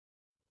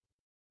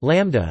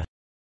lambda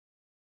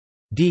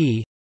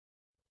d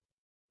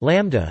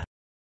lambda.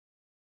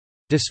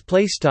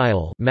 Display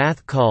style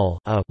math call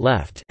a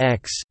left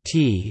x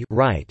t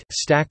right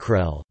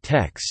stackrel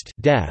text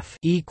def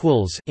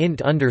equals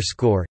int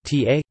underscore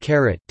ta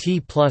caret t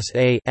plus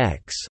a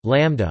x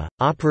lambda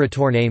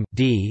operator name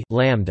d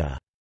lambda.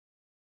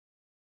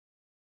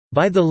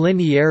 By the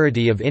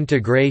linearity of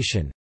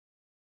integration,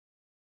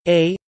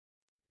 a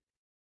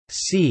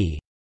c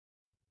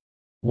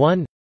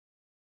 1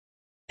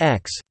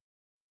 x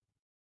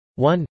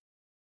 1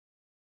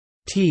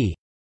 t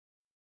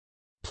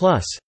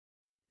plus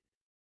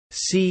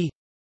c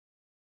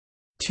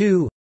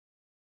 2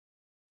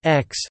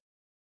 x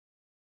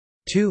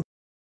 2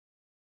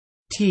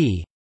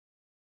 t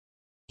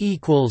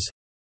equals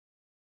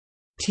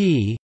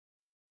t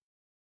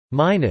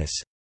minus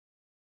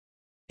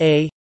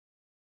a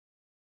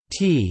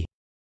t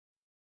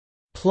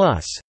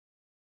plus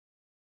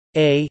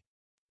a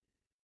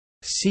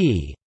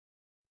c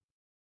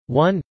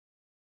 1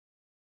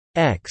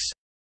 x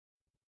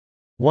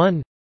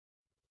 1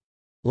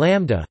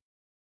 lambda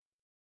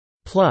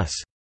plus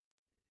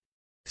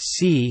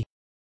c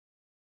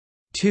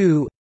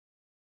 2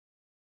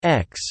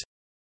 x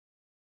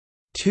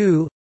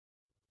 2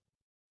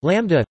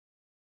 lambda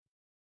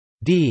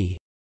d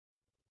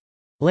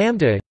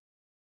lambda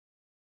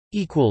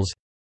equals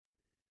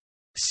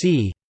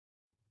c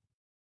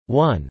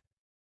 1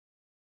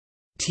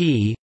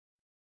 t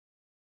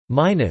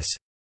minus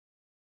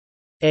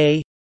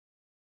a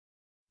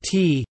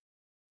t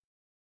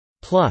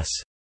plus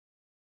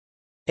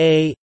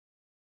a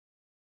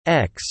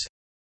x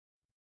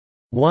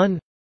 1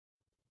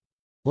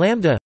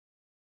 lambda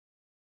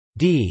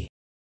d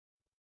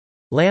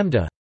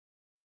lambda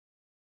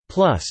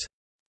plus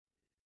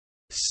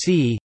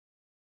c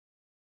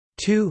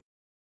 2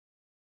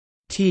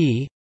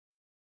 t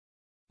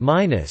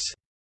minus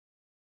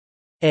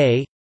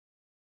a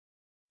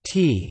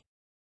t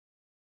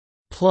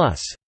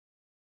plus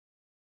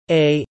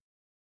a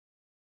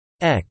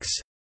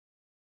x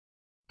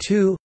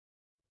 2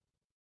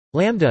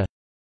 lambda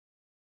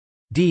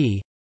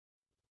d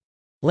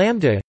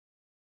lambda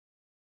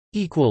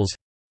equals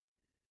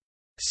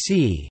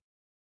c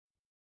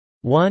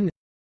 1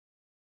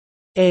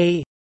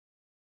 a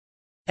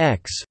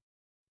x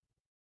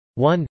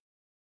 1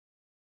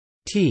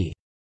 t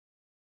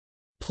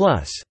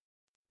plus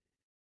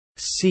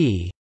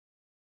c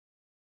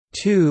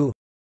 2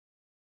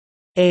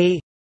 a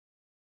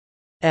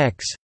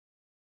x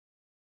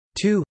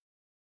 2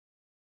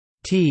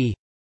 t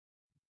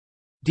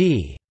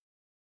d.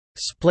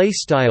 Display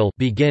style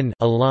begin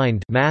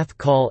aligned math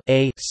call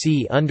a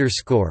c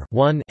underscore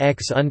 1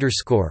 x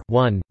underscore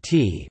 1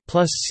 t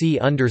plus c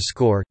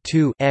underscore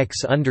 2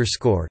 x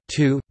underscore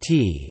 2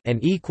 t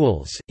and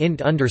equals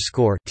int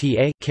underscore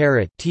ta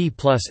caret t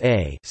plus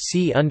a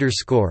c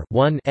underscore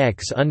 1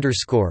 x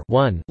underscore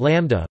 1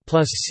 lambda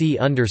plus c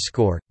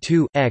underscore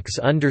 2 x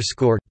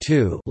underscore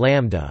 2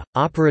 lambda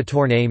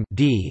operator name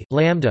d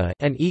lambda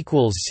and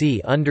equals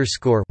c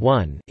underscore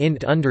 1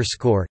 int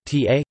underscore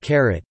ta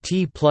caret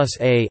t plus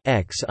a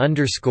x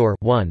underscore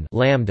 1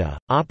 lambda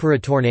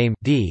operator name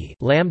d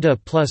lambda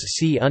plus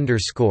c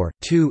underscore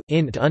 2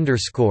 int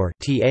underscore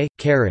ta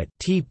caret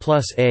t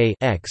plus a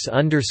x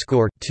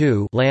underscore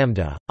 2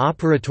 lambda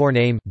operator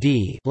name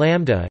d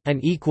lambda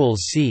and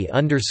equals c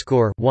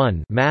underscore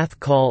 1 math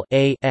call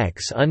a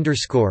x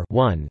underscore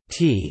 1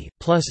 t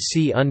plus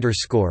c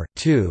underscore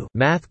 2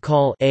 math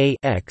call a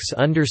x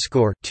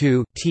underscore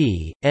 2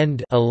 t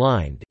end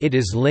aligned. It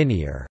is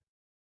linear.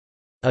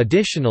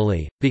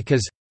 Additionally,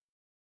 because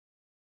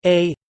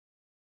a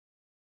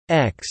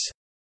x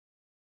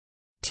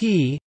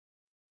t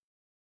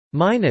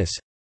minus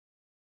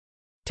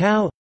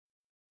tau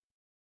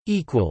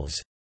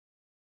equals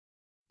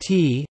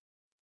t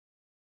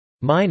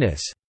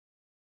minus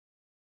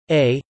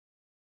a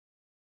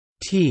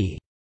t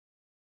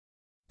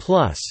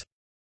plus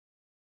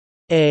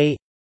a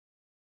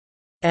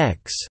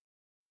x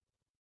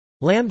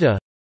lambda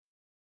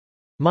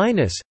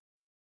minus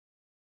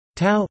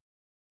tau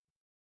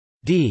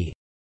d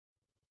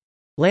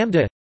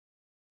lambda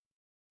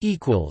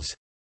equals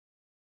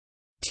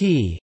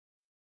t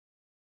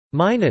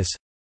minus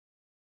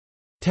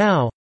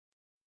tau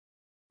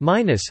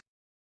minus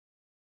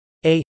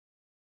a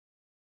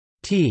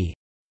t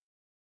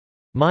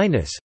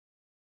minus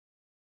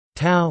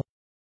tau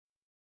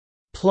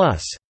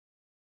plus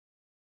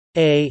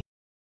a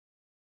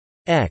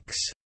x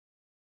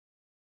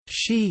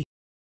xi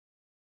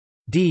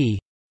d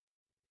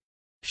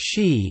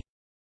xi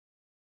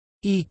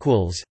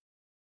equals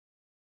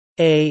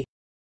a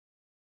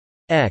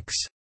x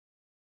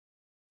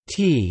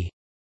t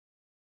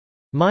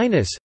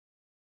minus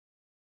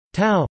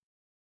tau.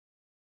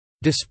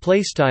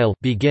 Display style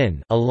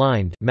begin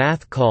aligned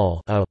math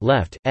call a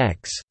left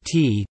x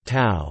t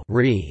tau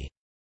re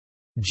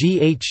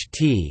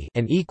GHT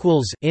and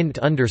equals int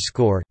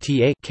underscore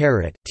ta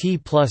caret t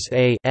plus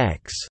a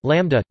x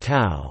lambda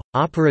tau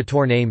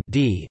operator name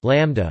d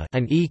lambda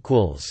and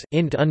equals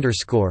int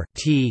underscore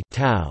t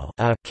tau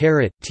a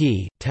caret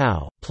t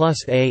tau plus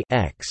a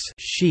x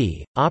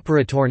xi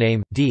operator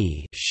name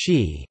d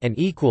xi and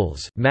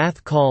equals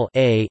math call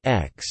a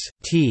x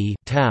t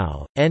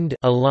tau end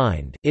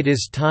aligned. It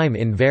is time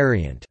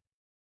invariant.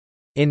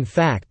 In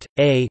fact,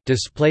 a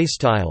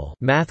displaystyle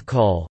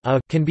mathcall a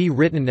can be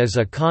written as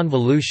a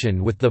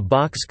convolution with the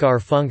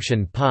boxcar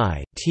function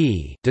pi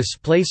t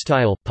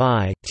displaystyle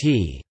pi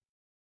t.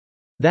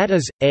 That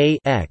is, a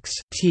x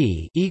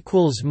t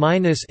equals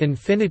minus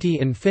infinity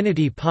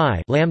infinity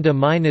pi lambda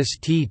minus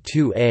t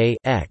to a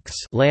x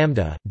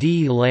lambda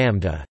d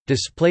lambda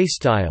display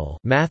style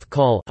math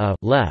call a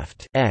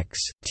left x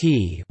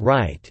t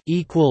right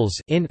equals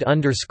int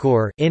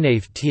underscore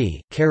inaf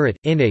t caret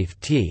inaf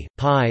t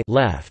pi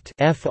left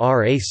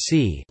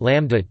frac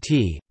lambda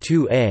t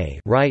to a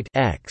right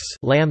x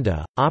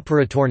lambda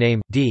operator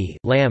name d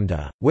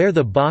lambda, where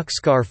the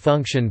boxcar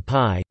function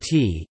pi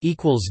t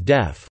equals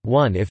def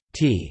 1 if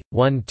t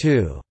 1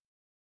 2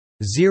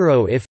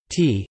 0 if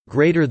t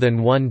greater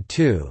than 1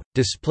 2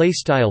 display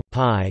style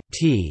pi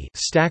t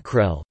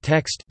stackrel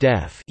text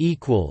def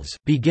equals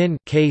begin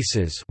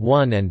cases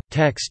 1 and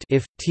text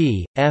if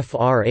t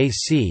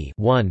frac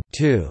 1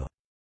 2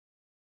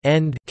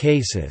 end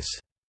cases.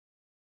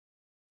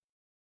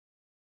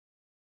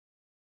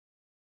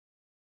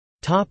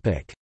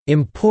 Topic: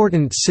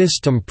 Important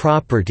system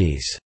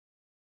properties.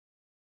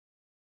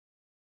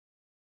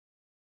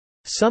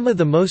 Some of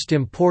the most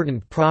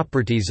important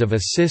properties of a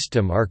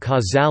system are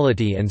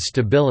causality and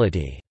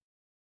stability.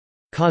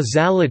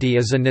 Causality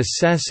is a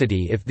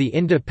necessity if the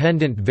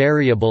independent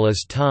variable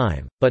is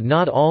time, but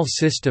not all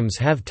systems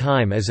have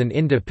time as an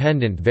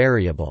independent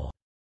variable.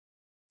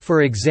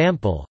 For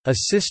example, a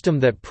system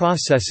that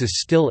processes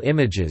still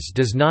images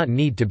does not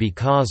need to be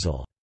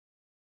causal.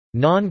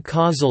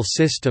 Non-causal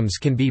systems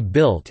can be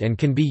built and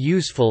can be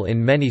useful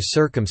in many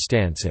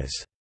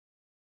circumstances.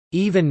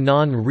 Even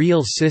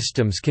non-real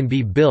systems can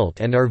be built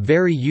and are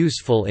very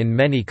useful in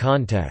many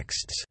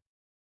contexts.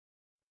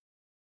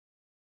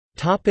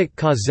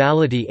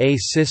 Causality: a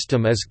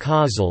system is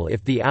causal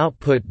if the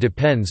output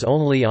depends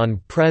only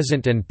on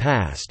present and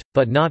past,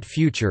 but not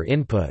future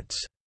inputs.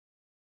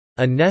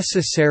 A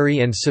necessary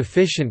and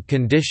sufficient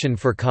condition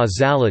for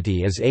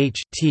causality is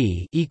h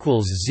t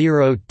equals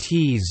 0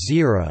 t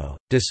 0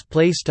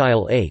 display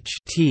style h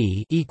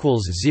t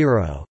equals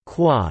 0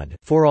 quad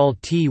for all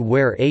t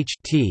where h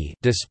t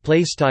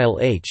display style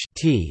h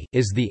t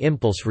is the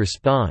impulse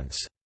response.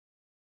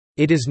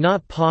 It is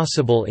not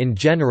possible in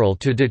general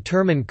to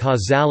determine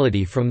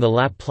causality from the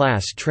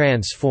Laplace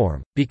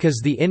transform,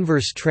 because the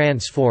inverse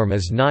transform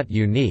is not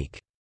unique.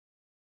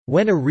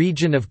 When a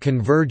region of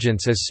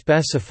convergence is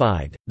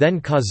specified,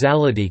 then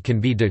causality can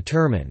be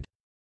determined.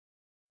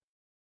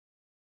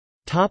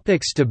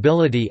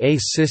 Stability: a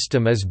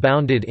system is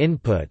bounded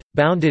input,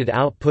 bounded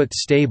output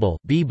stable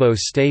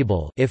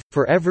if,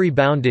 for every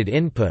bounded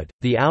input,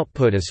 the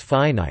output is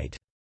finite.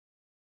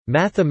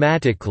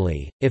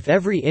 Mathematically, if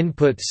every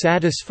input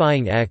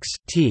satisfying x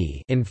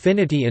t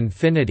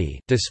infinity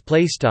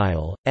display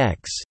style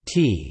x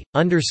t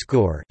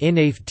underscore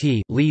inaf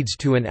t leads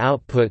to an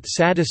output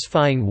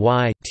satisfying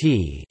y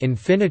t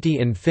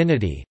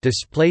infinity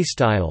display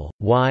style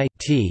y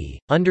t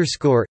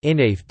underscore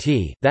inaf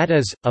t, that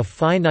is, a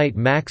finite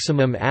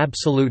maximum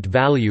absolute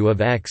value of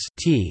x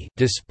t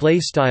display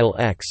style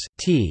x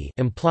t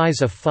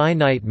implies a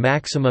finite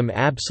maximum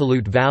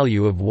absolute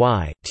value of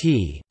y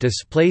t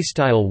display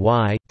style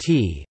y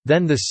t,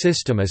 then the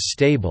system is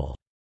stable.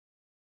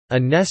 A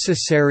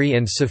necessary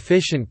and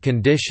sufficient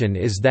condition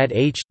is that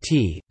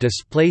h(t)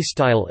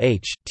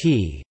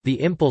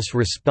 the impulse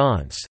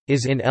response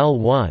is in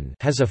L1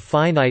 has a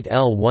finite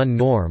L1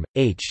 norm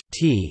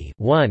h(t)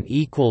 1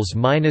 equals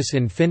minus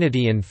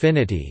infinity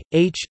infinity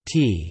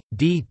h(t)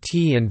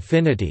 dt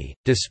infinity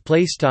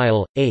display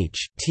style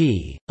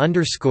h(t)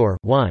 underscore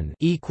 1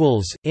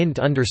 equals int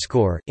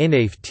underscore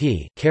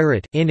inft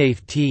caret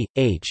inft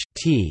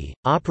h(t)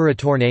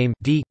 operator name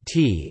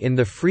dt in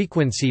the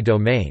frequency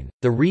domain.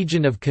 The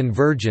region of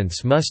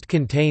convergence must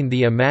contain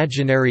the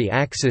imaginary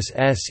axis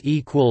s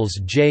equals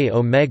j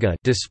omega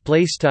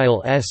display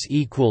style s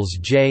equals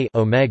j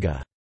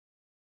omega.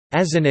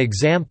 As an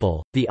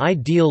example, the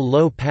ideal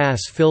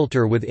low-pass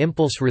filter with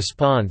impulse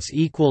response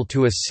equal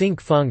to a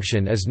sinc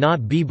function is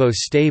not Bibot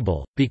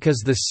stable, because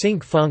the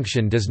sinc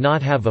function does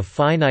not have a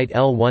finite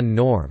L1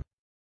 norm.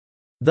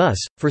 Thus,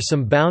 for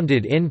some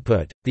bounded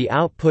input, the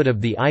output of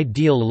the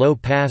ideal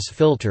low-pass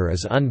filter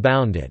is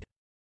unbounded.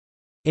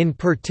 In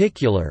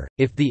particular,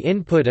 if the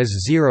input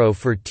is 0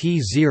 for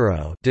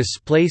t0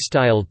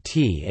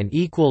 t and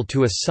equal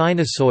to a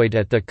sinusoid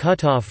at the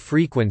cutoff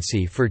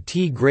frequency for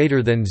t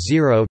greater than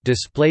 0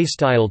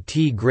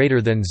 t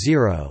greater than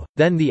 0,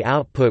 then the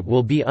output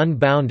will be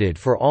unbounded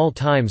for all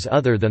times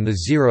other than the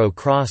zero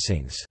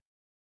crossings.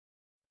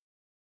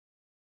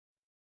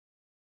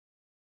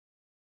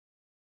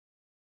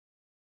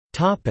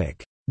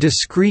 Topic: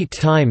 Discrete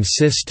time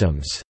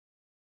systems.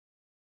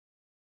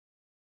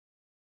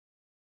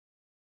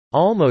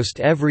 Almost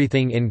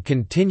everything in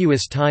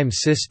continuous time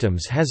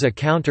systems has a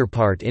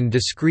counterpart in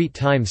discrete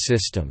time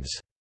systems.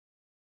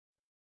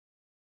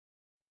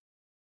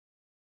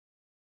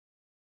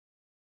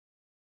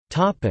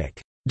 Topic: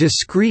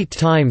 Discrete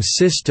time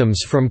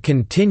systems from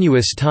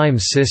continuous time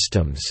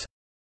systems.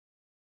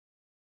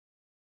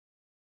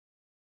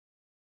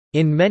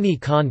 In many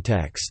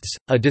contexts,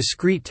 a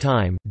discrete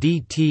time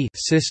 (dt)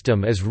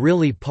 system is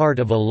really part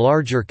of a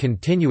larger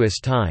continuous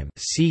time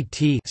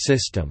 (ct)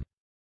 system.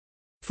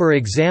 For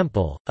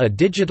example, a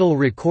digital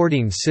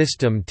recording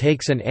system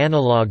takes an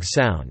analog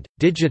sound,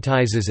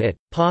 digitizes it,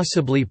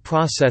 possibly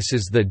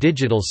processes the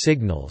digital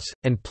signals,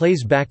 and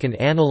plays back an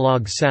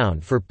analog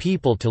sound for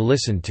people to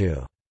listen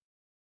to.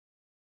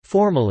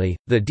 Formally,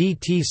 the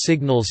dt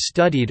signals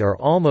studied are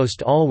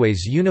almost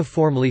always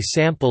uniformly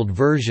sampled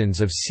versions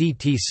of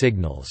CT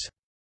signals.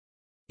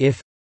 If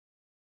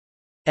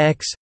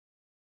x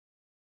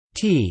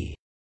t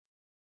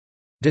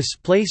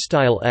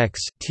x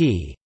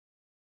t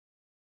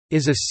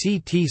is a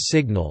CT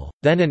signal,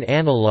 then an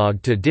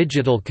analog to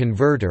digital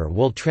converter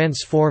will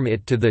transform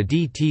it to the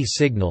dt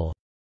signal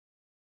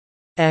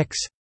x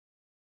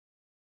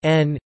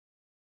n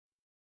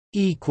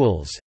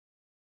equals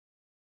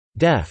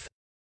def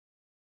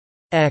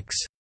x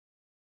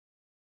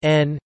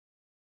n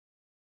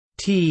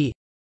t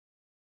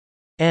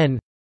n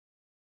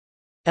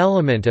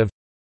element of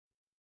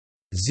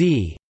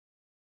z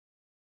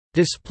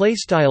display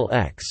style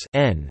x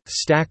n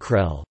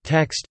stackrel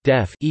text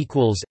def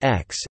equals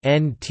x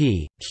n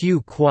t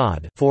q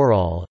quad for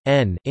all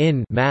n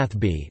in math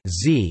b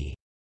z,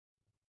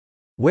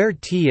 where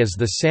t is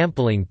the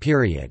sampling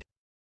period.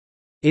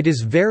 It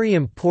is very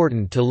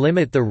important to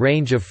limit the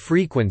range of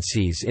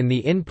frequencies in the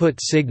input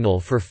signal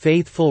for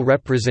faithful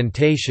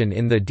representation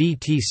in the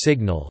dt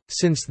signal,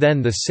 since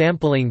then the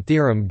sampling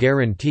theorem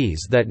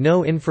guarantees that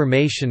no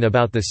information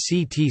about the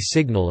CT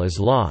signal is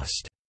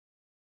lost.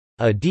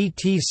 A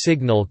dt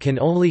signal can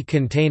only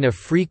contain a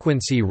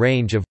frequency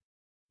range of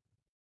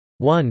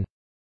 1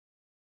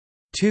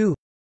 2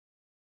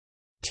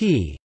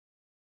 t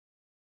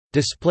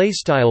display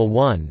style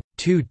 1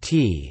 2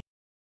 t.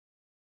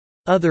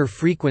 Other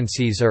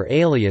frequencies are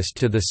aliased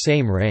to the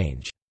same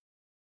range.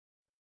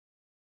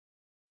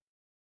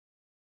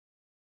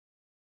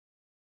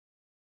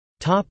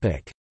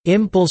 Topic: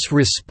 Impulse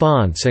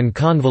response and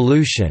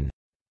convolution.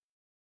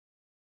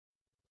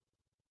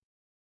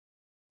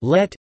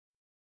 Let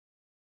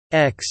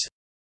x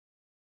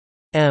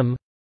m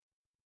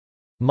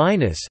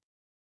minus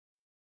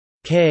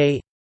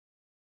k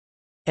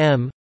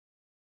m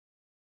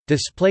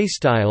display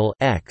style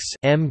x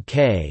m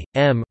k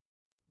m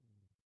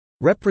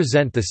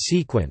represent the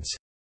sequence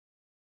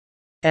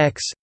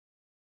x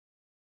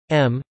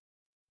m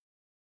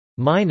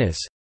minus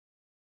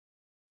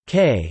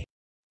k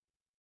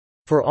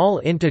for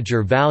all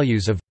integer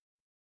values of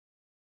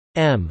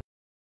m.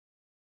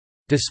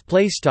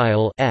 Display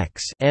style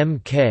x m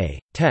k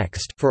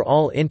text for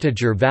all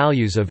integer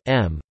values of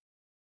m,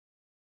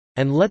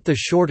 and let the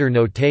shorter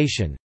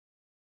notation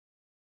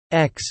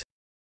x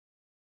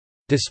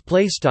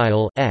display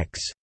style x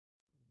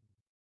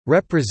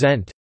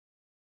represent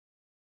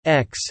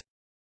x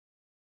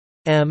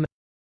m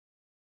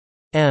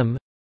m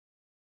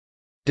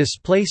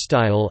display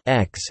style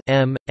x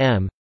m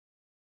m.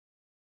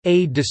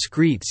 A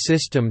discrete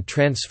system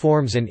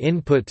transforms an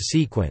input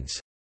sequence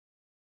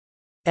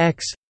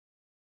x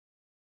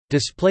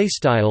display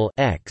style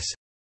x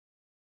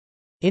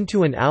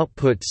into an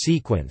output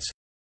sequence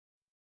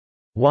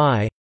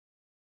y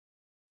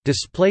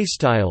display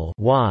style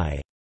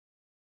y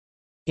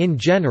In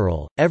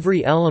general,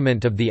 every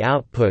element of the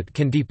output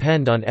can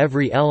depend on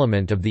every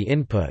element of the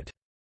input.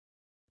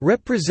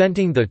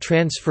 Representing the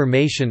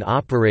transformation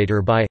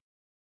operator by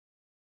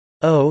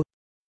O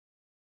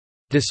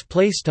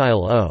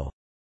 _O,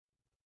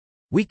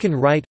 we can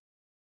write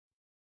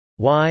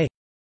y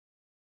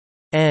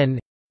n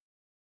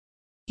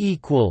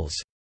equals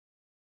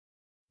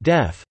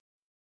def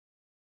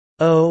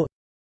O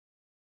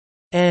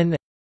n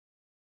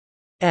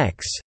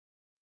x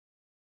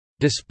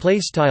display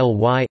style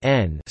y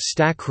n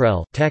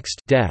stackrel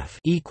text def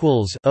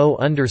equals O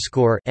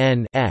underscore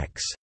n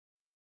x.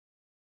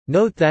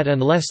 Note that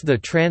unless the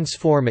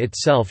transform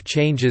itself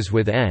changes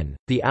with n,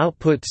 the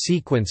output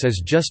sequence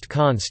is just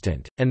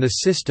constant, and the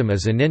system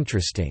is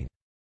uninteresting.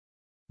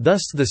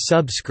 Thus the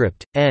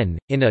subscript, n,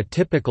 in a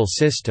typical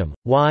system,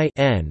 y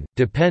n,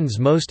 depends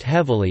most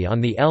heavily on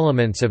the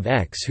elements of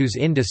x whose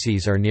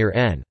indices are near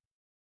n.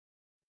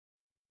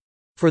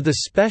 For the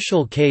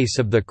special case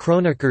of the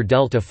Kronecker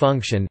delta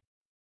function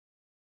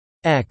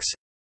x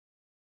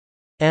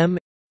m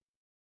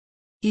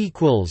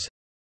equals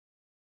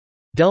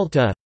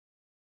delta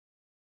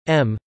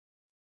m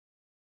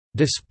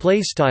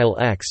display style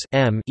x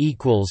m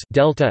equals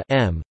delta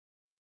m,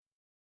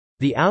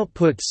 the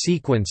output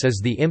sequence is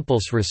the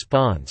impulse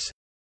response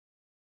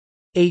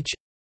h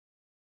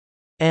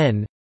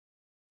n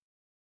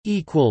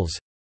equals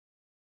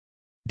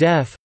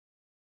def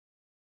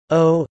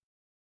O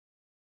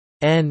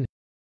n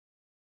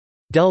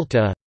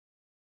delta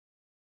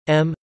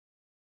m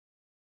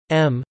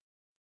m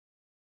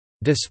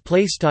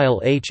display style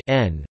h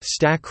n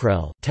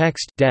stackrel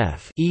text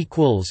def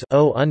equals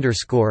O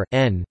underscore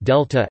n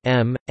delta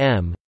m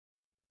m.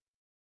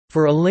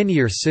 For a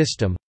linear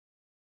system,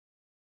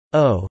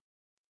 O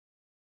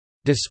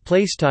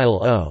display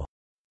style O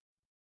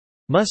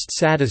must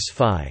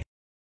satisfy,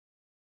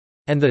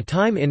 and the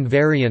time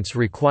invariance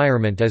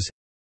requirement is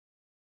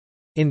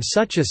in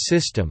such a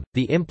system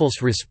the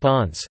impulse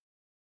response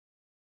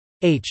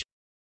h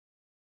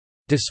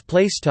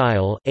display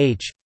style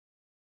h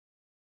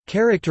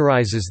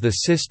characterizes the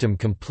system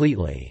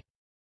completely.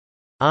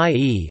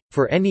 I.e.,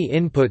 for any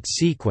input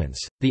sequence,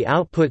 the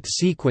output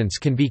sequence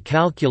can be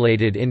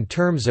calculated in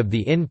terms of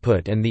the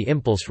input and the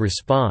impulse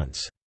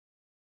response.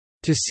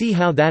 To see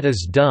how that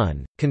is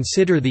done,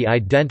 consider the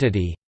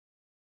identity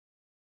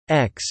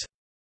x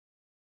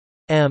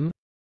m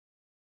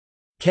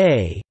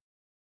k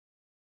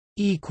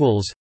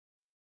equals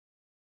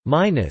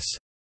minus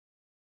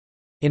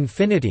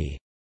infinity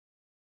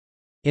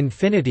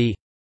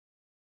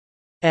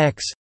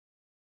x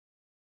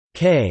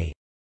k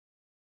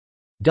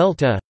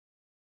delta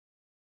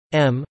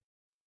m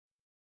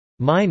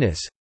minus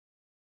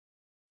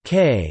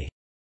k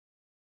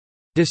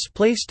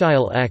display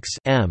style x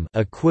m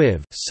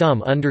equiv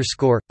sum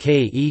underscore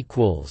k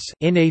equals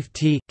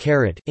inft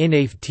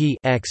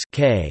x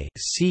k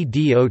c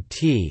dot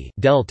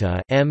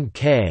delta m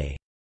k,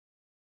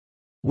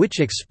 which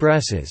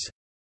expresses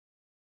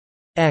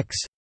x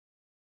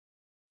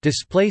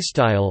display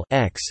style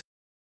x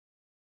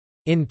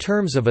in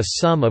terms of a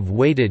sum of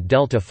weighted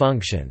delta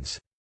functions.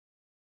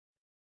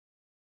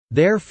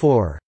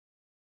 Therefore,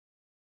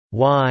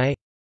 y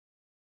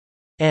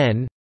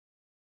n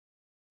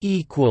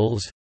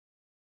equals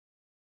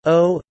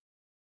O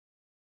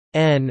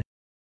n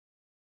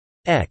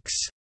x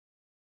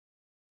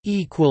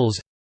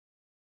equals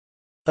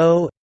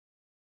O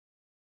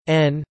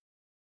n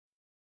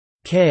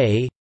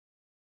k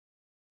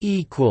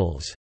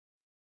equals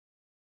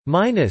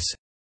minus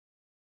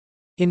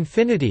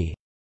infinity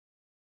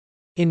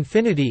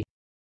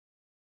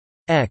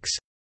x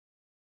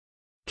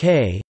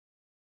k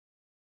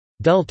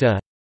delta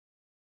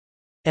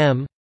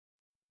m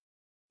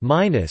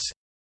minus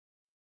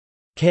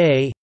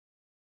k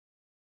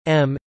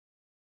m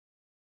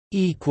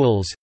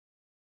equals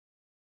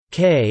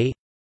k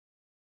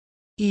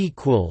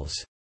equals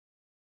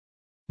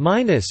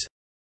minus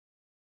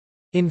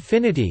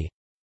infinity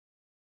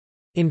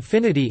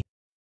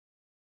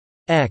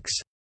x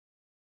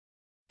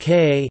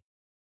k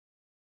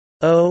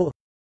O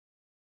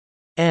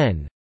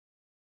n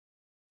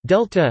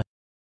delta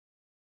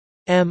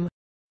m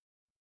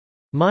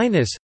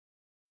minus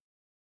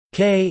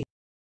k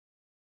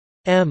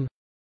m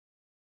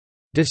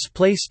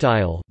display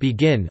style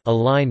begin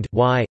aligned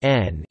y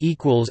n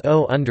equals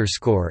O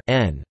underscore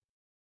n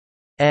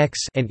x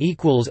and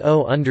equals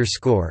O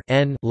underscore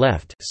n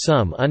left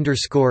sum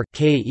underscore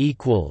k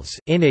equals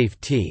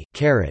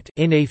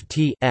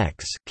inft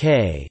x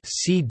k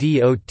c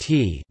dot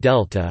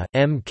delta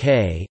m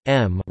k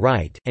m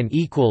right and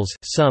equals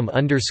sum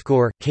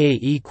underscore k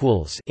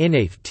equals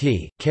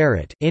inft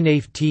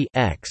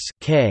x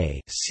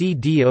k c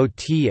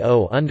dot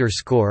O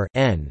underscore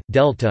n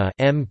delta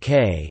m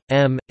k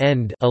m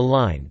end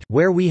aligned,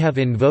 where we have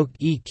invoked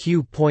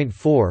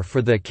eq.4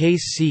 for the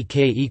case c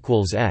k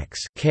equals x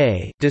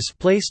k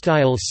display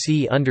style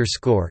c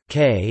underscore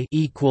k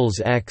equals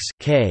x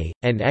k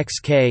and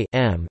xk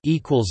m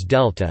equals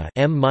delta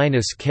m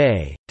minus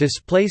k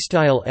display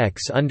style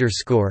x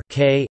underscore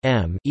k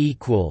m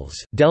equals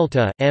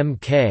delta m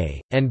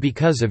k, and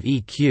because of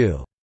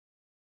eq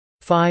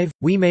 5,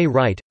 we may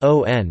write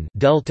on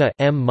delta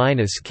m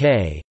minus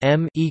k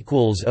m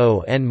equals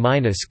on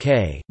minus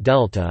k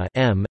delta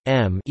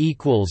m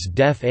equals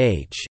def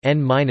h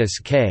n minus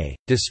k.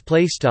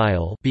 Display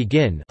style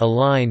begin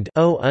aligned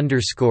o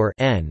underscore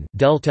n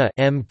delta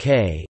m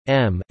k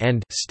m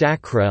and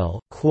stackrel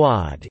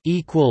quad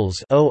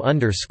equals o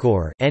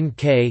underscore n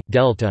k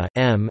delta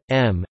m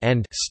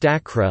and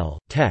stackrel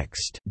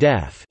text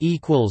def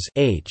equals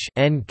h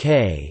n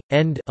k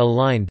end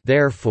aligned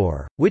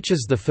therefore, which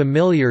is the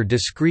familiar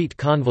discrete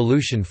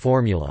convolution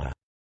formula.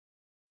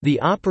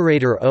 The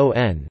operator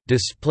on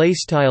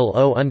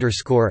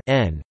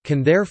 (O_n)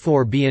 can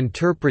therefore be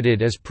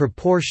interpreted as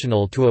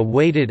proportional to a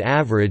weighted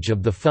average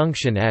of the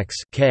function x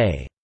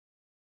k.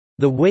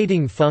 The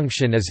weighting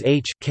function is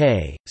h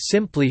k,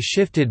 simply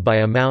shifted by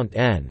amount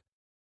n.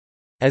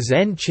 As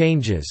n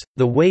changes,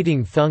 the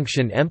weighting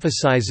function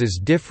emphasizes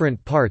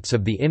different parts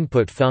of the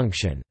input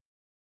function.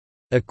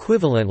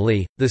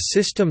 Equivalently, the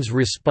system's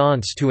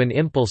response to an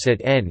impulse at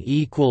n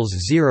equals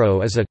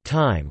 0 is a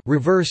time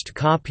reversed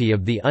copy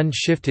of the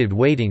unshifted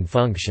weighting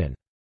function.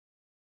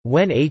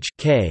 When h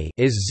k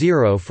is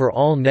 0 for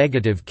all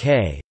negative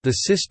k, the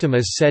system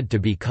is said to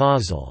be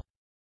causal.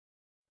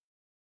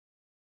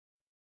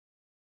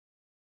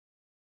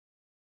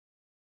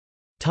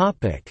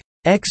 Topic: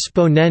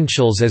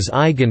 Exponentials as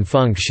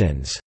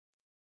eigenfunctions.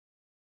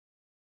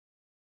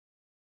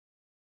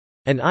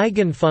 An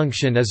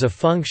eigenfunction is a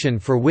function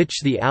for which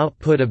the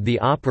output of the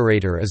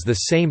operator is the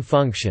same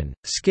function,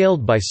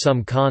 scaled by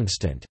some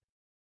constant.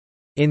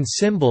 In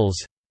symbols,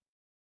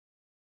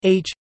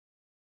 h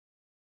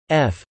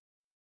f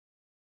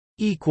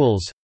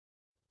equals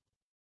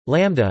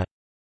lambda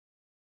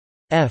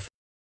f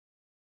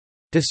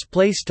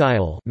display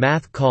style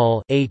math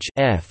call h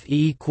f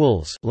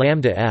equals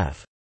lambda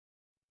f,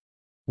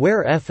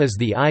 where f is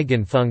the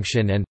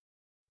eigenfunction and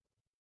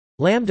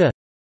lambda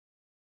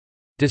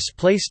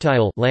display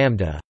style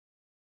lambda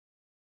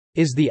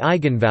is the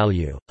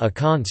eigenvalue, a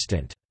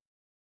constant.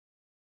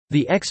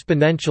 The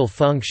exponential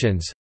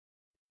functions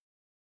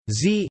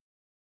z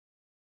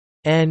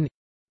n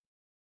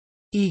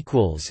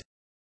equals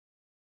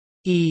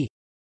e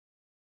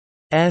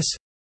s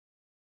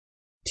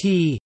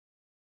t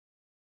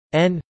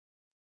n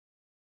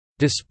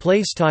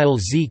display style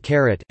z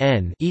caret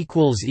n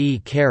equals e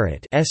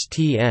caret s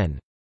t n,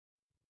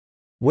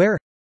 where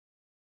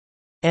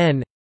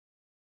n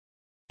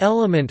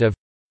element of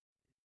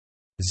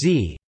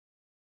z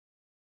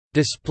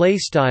display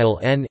style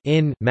n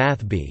in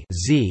mathb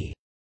z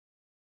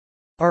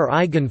are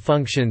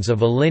eigenfunctions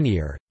of a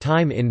linear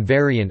time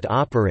invariant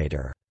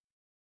operator.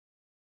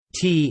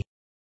 T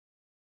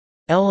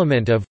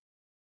element of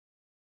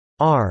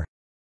r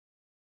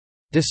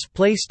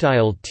display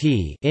style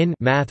t in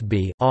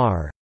mathb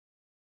r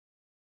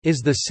is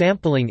the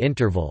sampling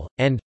interval,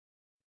 and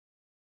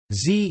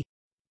z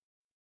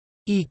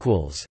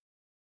equals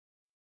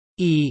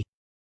e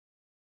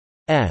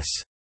s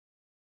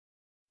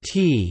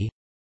t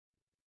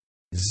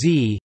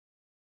z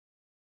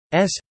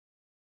s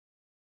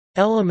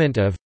element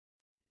of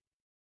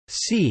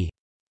c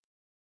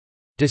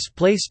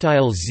display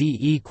style z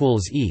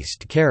equals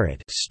east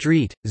caret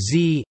street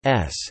z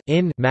s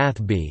in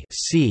mathb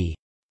c.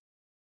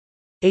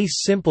 A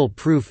simple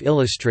proof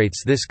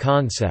illustrates this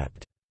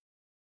concept.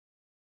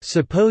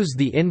 Suppose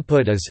the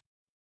input is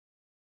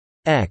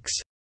x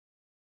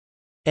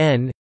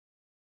n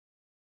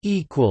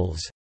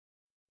equals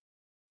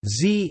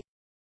z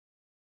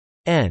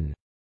n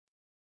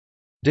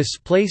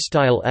display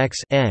style x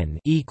n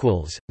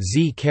equals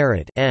z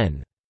caret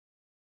n.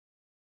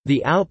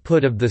 The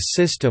output of the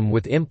system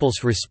with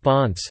impulse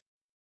response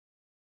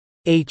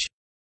h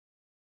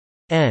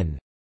n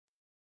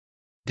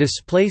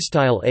display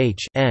style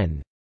h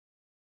n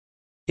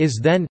is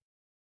then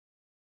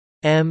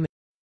m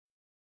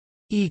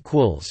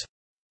equals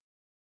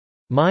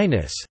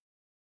minus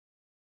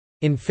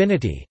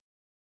infinity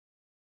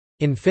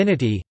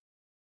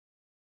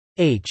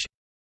h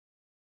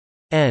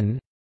n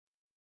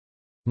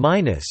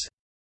minus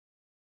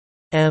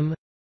m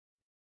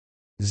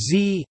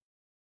z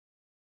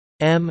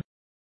m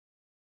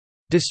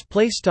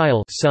display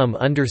style sum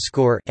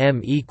underscore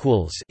m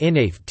equals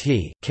inaf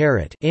t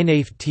caret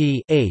inaf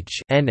t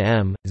h n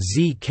m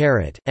z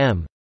caret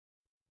m,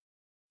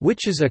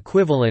 which is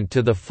equivalent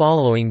to the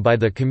following by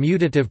the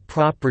commutative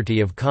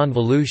property of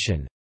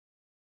convolution: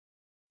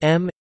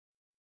 m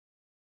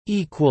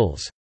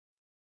equals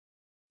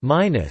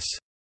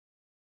minus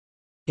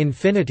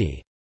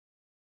infinity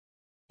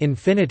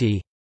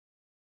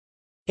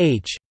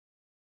h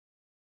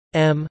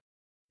m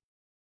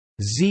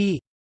z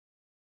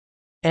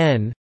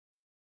n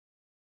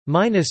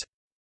minus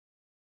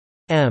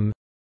m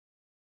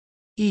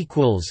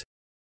equals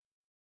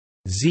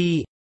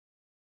z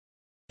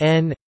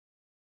n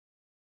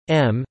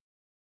m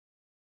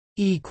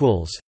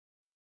equals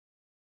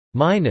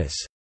minus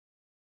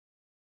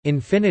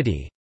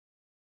infinity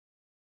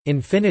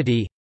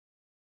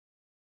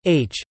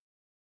h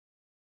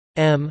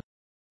m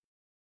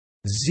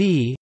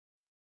z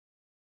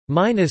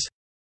minus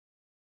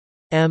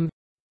m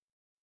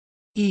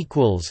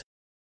equals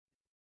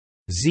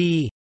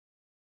z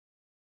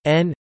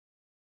n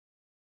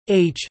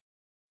h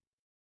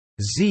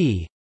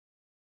z.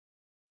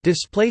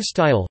 Display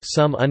style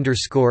sum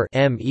underscore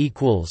m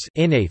equals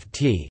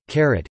inft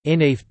caret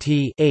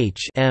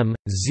h m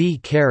z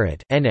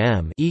caret n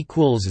m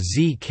equals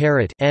z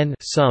caret n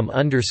sum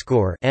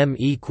underscore m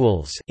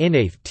equals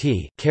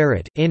inft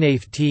caret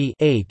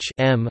h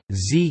m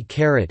z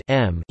caret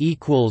m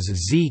equals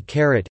z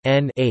caret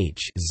n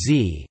h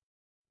z,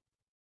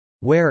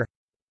 where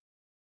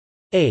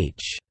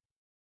h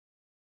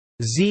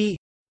z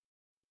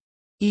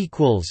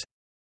equals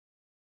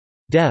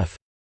def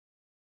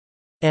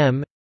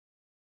m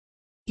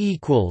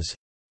equals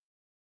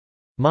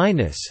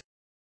minus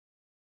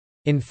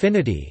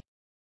infinity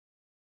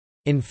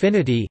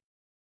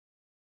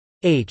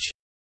h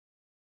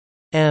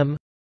m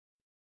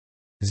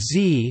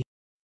z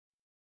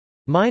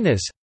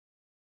minus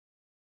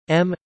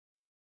m.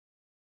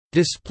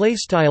 Display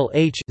style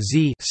h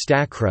z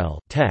stackrel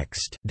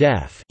text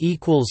def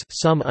equals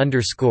sum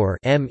underscore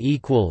m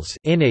equals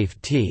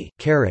inft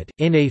caret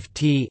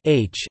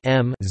h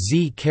m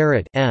z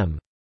caret m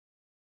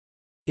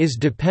is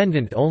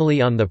dependent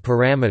only on the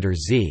parameter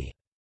z.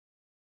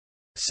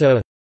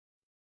 So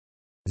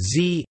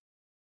z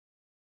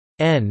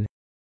n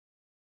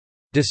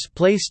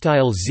display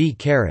style z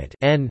caret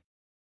n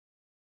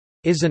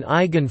is an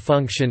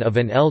eigenfunction of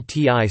an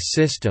LTI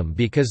system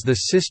because the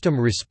system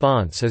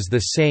response is the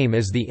same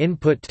as the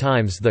input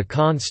times the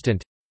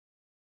constant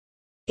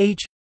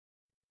h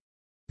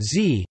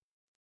z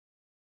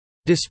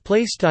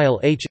display style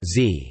h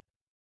z.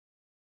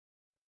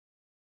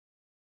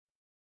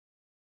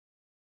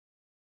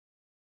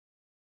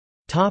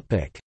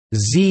 Topic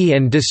Z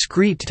and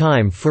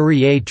discrete-time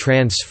Fourier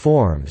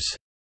transforms.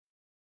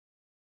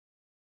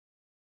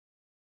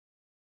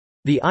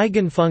 The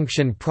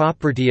eigenfunction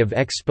property of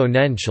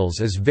exponentials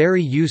is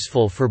very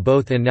useful for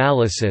both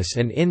analysis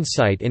and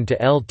insight into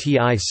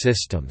LTI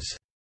systems.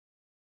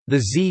 The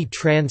Z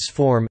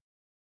transform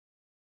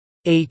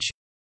H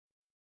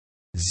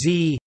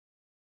Z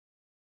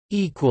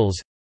equals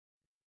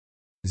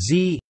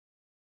Z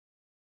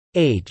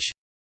H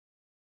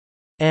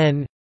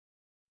N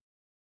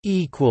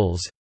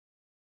equals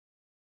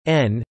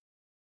N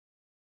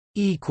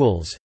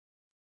equals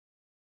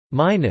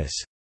minus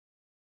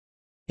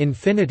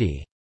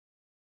infinity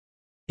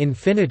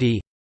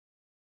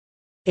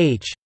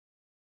H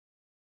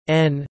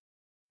N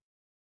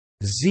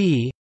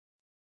Z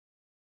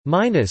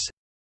minus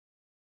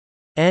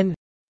N.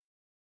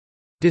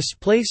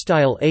 Display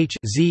style h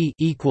z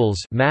equals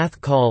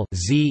math call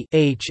z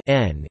h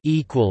n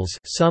equals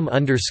sum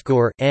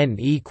underscore n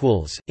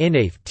equals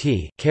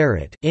inft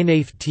caret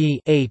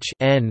h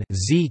n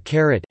z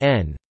caret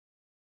n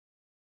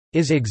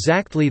is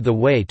exactly the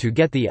way to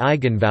get the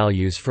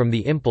eigenvalues from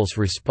the impulse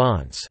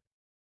response.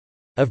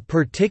 Of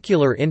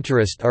particular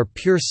interest are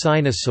pure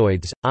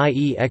sinusoids,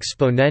 i.e.,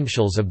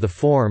 exponentials of the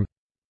form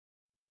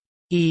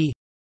e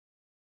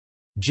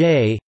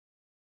j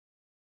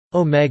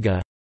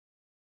omega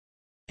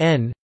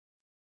n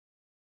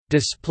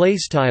display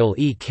style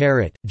e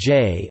caret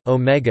j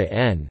omega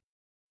n,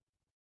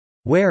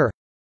 where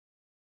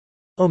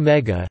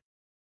omega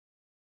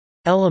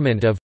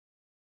element of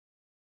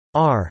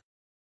r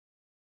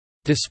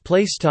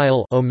display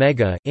style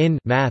omega in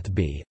math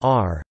b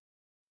r.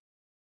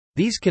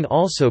 These can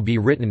also be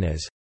written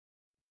as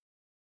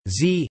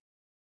z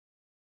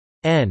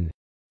n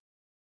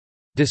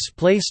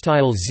display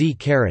style z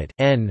caret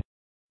n,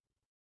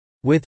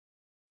 with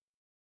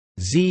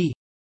z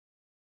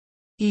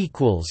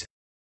equals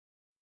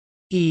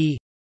e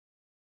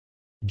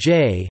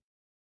j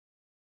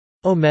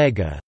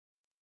omega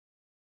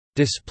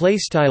display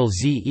style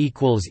z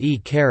equals e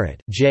caret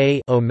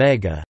j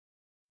omega.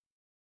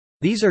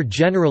 These are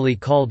generally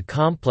called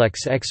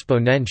complex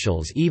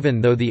exponentials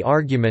even though the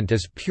argument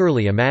is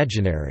purely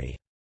imaginary.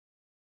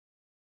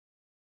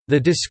 The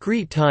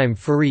discrete-time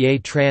Fourier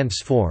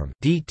transform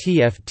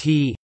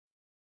 (DTFT)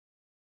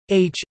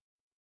 H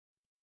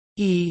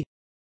E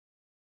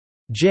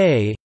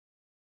J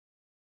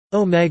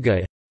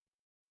omega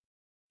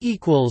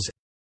equals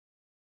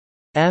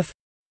F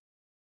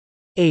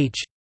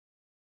H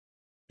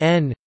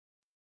N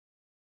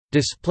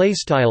display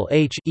style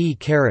H E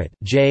caret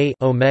J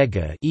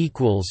omega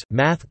equals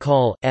math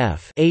call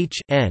F H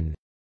N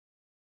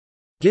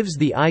gives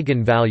the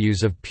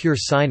eigenvalues of pure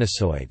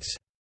sinusoids.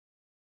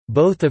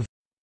 Both of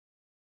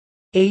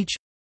H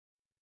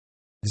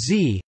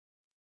Z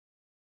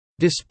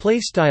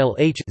display style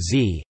H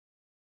Z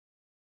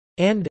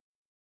and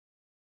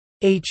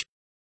H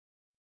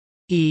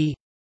E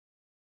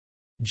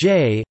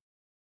J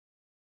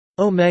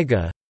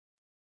omega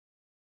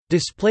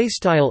display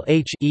style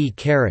H E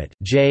caret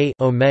J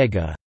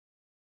omega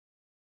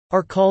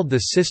are called the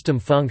system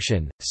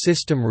function,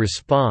 system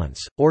response,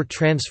 or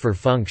transfer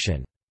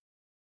function.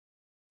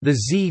 The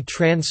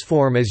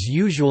Z-transform is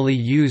usually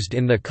used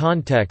in the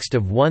context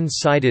of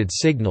one-sided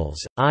signals,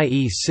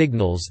 i.e.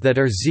 signals that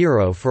are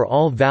zero for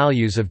all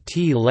values of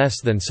t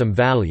less than some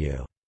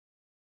value.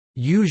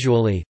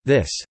 Usually,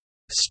 this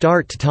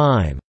start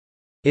time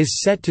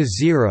is set to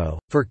zero,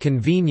 for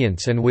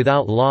convenience and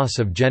without loss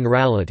of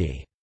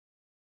generality.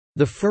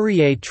 The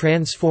Fourier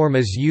transform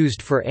is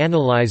used for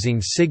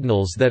analyzing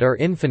signals that are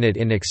infinite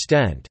in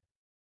extent.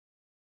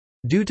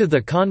 Due to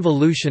the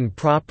convolution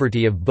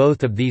property of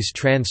both of these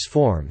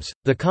transforms,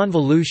 the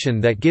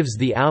convolution that gives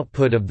the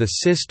output of the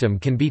system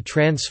can be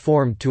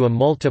transformed to a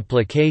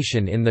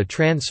multiplication in the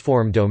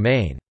transform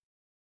domain.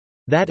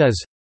 That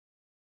is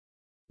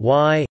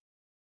y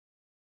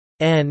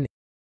n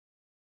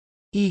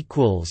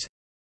equals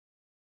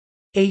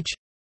h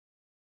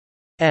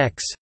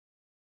x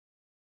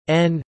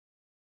n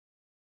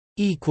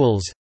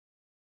equals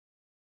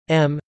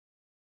m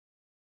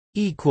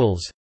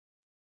equals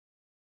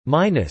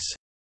minus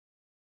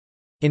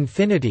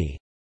infinity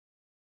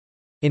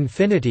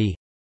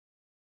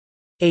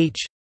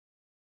h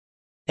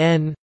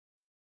n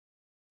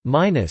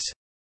minus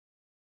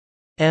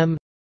m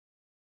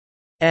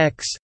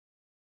x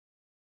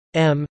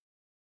m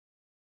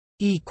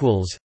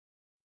equals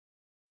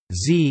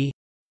z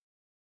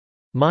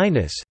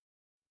minus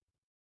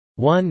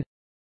 1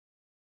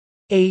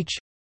 h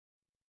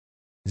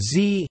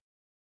z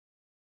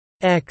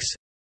x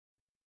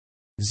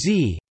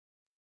z.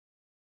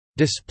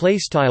 Display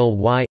style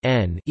y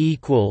n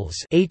equals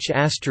h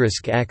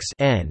asterisk x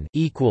n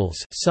equals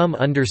sum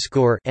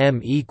underscore m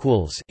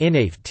equals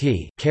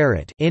inft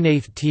caret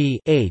inft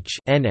h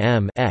n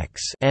m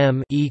x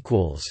m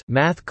equals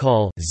math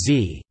call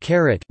z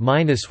caret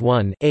minus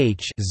 1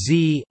 h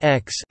z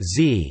x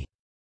z.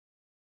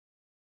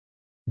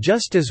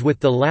 Just as with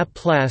the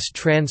Laplace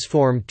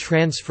transform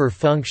transfer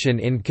function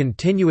in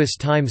continuous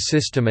time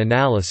system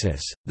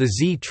analysis, the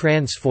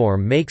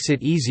Z-transform makes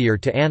it easier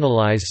to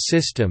analyze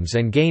systems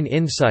and gain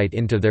insight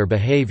into their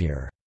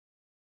behavior.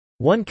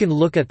 One can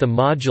look at the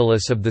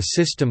modulus of the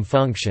system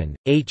function,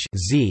 h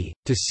z,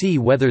 to see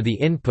whether the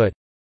input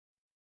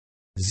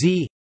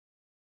z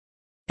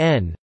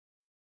n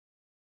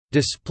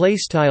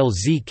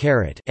z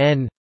caret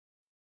n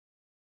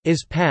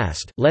is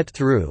passed let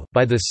through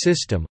by the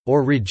system,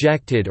 or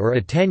rejected or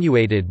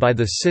attenuated by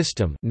the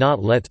system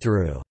not let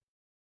through.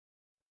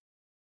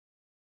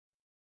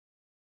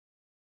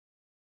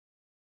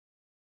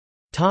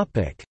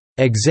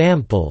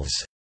 Examples.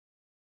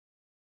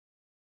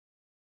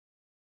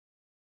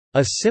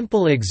 A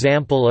simple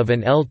example of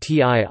an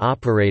LTI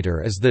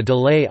operator is the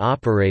delay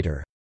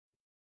operator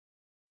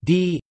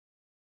d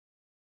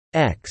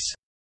x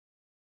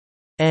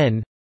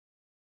n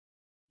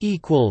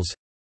equals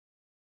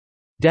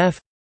def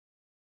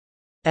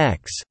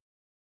x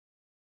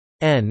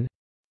n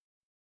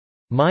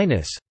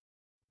minus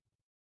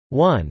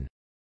 1.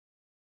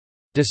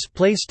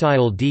 Display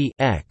style d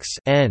x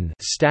n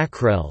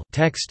stackrel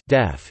text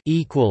def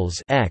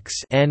equals x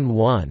n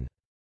 1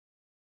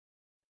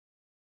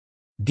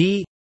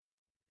 d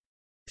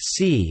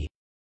c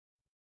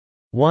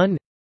 1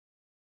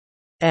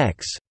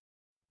 x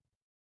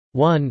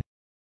 1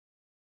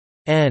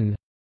 n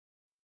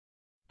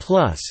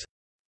plus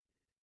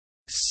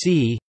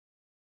c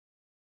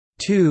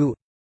 2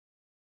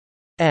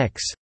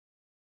 x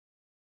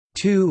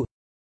 2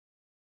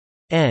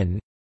 n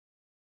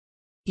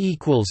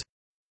equals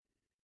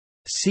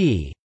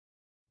c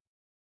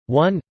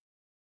 1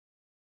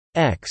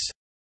 x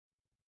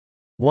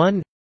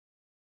 1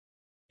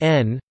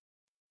 n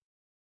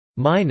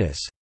minus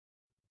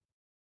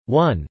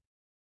 1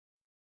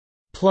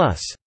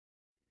 plus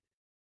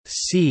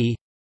c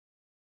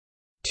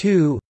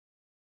 2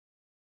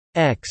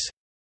 x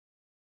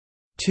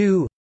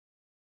 2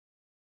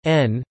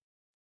 n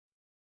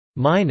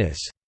minus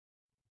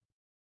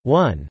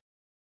 1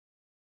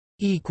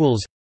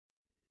 equals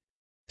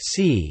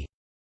c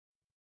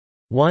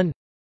 1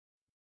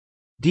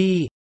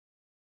 d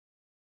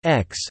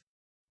x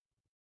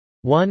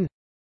 1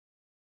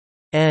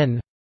 n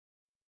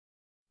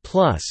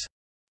plus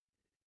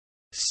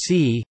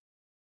c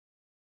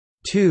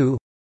 2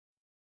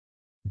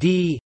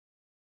 d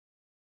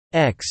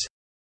x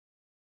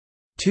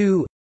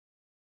 2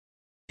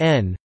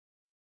 n.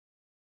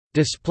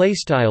 Display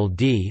style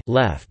d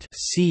left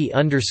c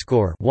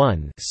underscore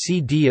 1 c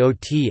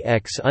dot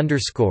x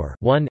underscore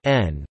 1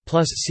 n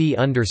plus c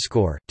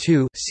underscore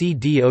 2 c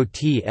dot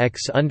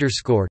x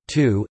underscore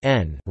 2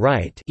 n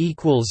right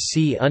equals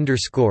c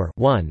underscore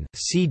 1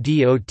 c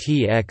dot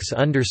x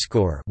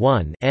underscore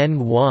 1 n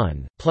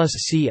 1 plus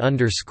c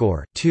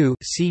underscore 2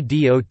 c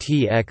dot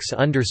x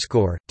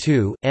underscore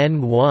 2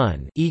 n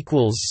 1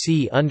 equals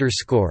c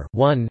underscore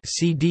 1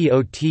 c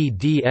dot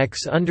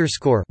dx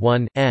underscore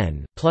 1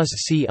 n plus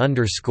c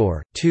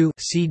underscore 2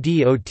 c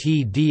dot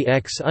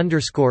dx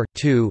underscore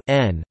 2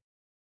 n,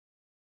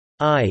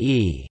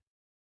 i.e.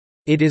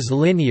 it is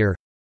linear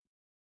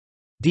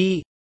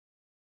d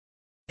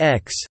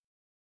x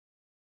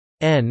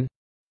n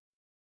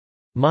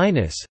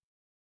minus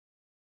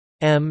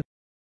m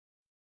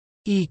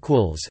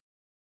equals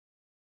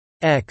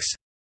x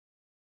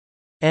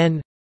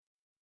n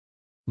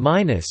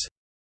minus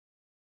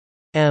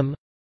m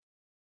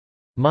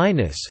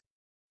minus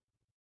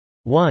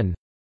 1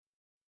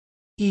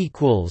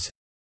 equals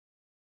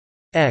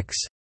x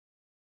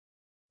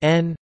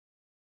n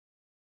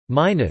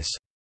minus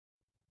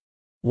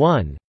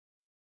 1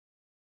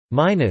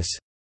 minus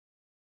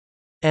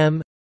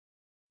m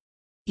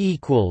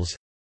equals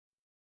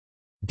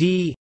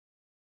d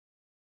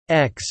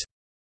x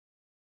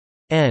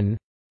n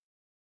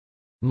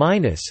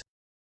minus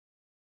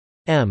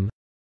m.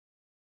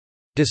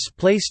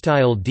 Display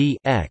style d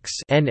x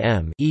n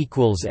m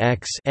equals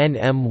x n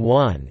m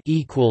 1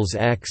 equals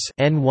x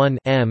n 1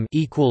 m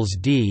equals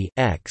d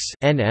x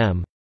n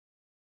m.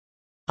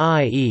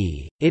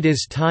 I.e., it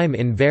is time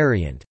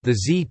invariant. The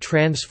z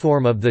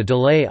transform of the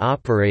delay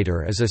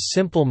operator is a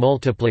simple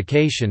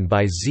multiplication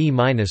by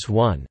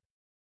z-1.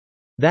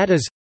 That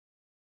is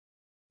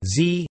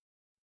z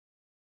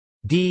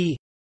d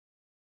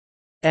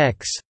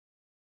x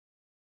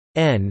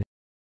n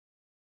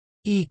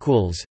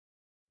equals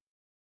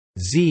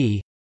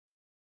z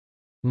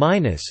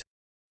minus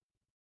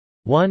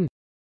 1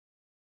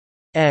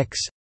 x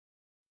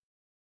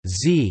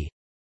z.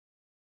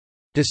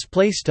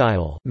 Display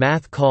style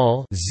math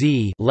call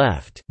z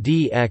left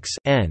dx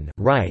n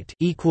right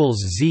equals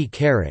z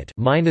caret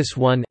minus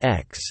 1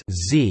 x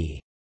z.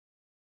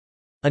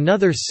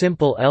 Another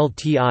simple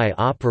LTI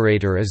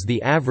operator is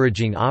the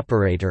averaging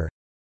operator.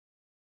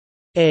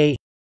 A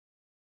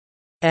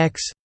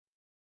x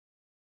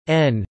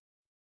n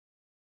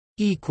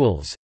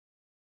equals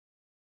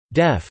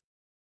def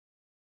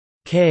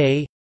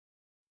k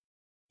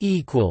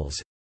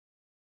equals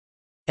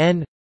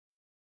n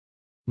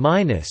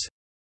minus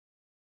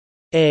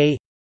a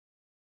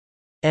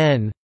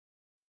n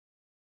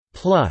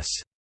plus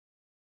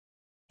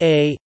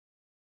a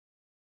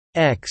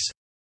x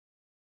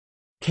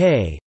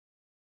k.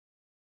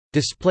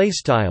 Display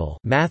style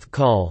math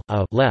call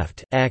a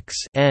left x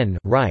n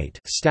right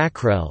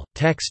stackrel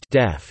text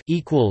def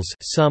equals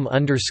sum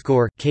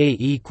underscore k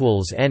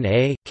equals n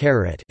a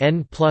caret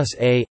n plus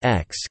a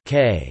x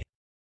k.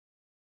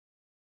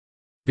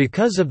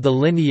 Because of the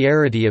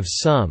linearity of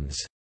sums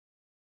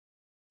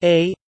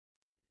a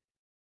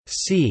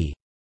c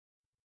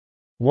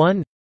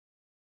 1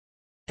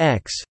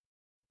 x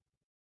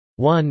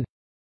 1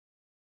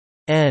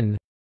 n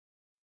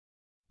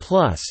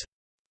plus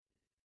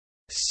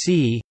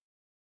c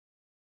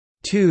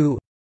 2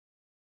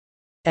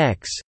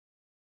 x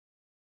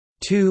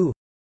 2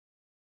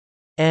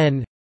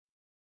 n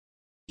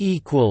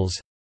equals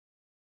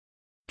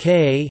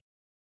k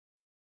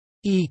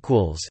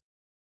equals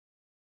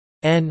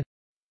n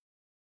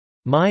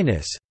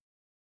minus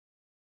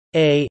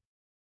a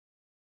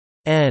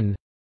n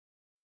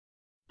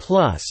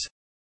plus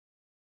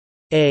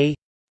a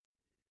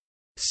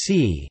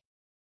c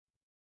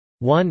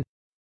 1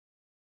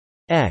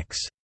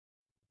 x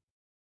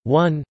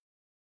 1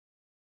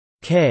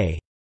 k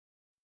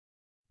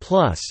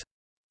plus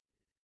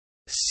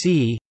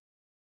c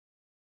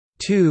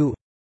 2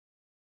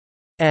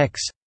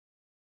 x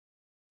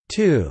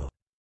 2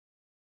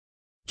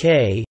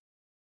 k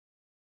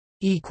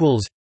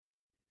equals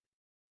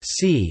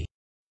c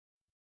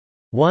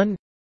 1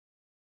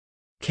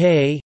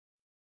 k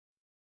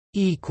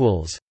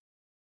equals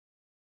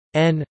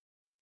n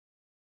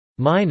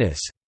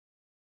minus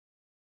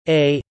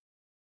a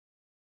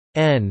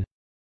n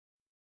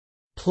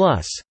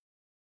plus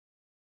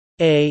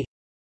a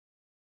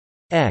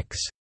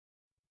x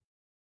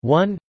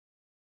 1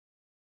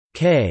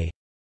 k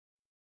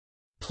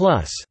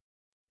plus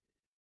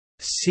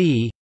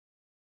c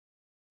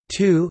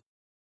 2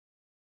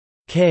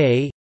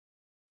 k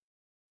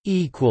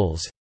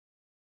equals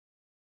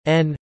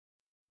n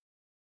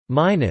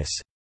minus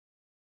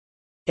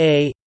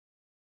a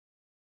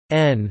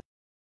n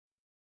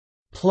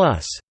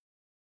plus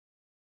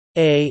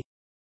a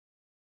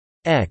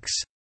x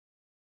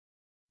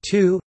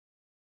 2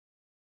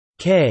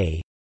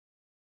 k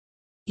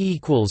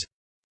equals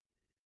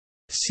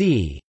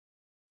c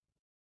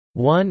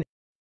 1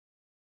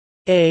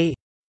 a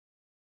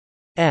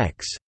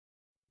x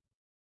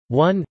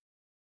 1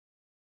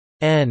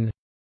 n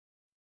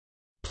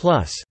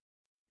plus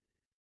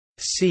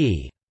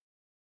c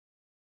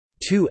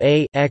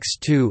 2a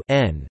x2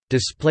 n.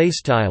 Display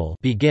style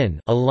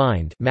begin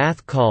aligned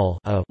math call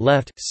a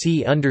left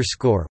c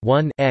underscore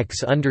 1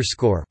 x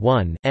underscore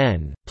 1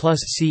 n plus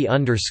c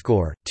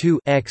underscore 2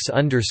 x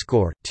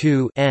underscore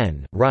 2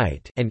 n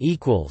right and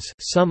equals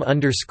sum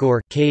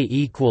underscore k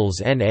equals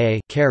n a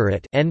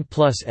caret n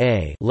plus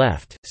a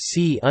left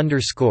c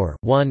underscore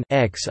 1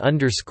 x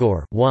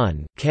underscore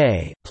 1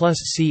 k plus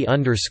c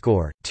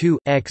underscore 2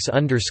 x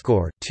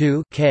underscore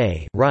 2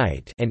 k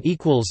right and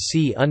equals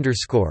c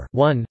underscore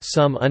 1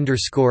 sum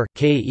underscore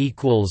k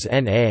equals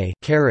na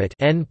caret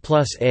n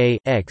plus a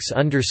x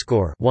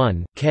underscore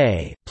 1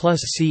 k plus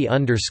c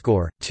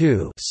underscore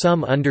 2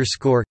 sum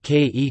underscore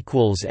k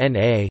equals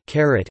na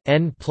caret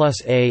n plus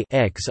a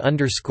x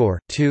underscore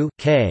 2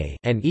 k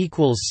and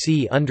equals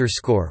c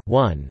underscore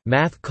 1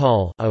 math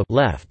call a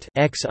left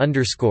x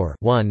underscore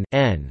 1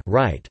 n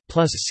right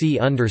plus c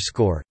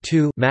underscore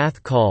 2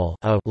 math call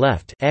a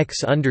left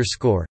x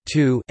underscore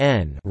 2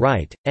 n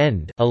right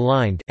end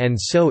aligned, and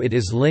so it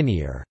is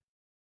linear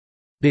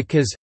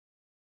because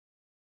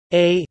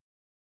a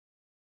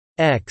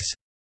x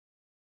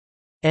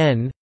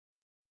n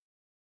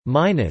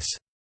minus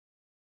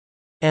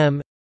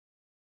m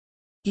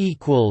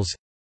equals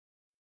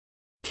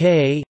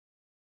k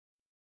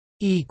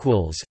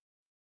equals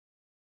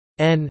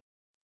n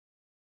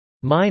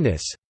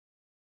minus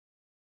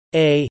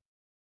a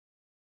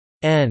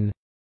n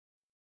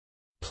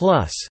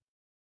plus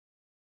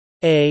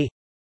a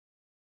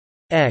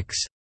x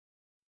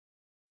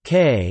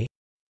k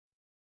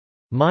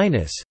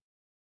minus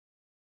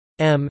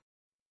m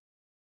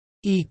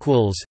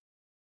equals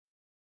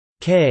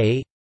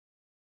k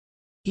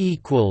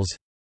equals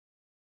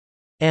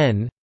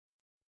n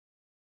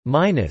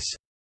minus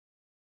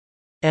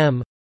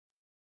m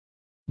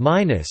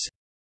minus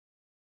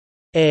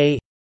a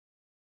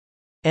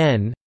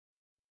n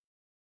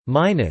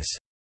minus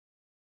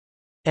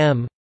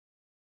m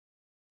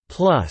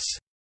plus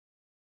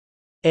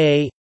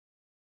a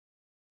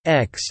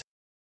x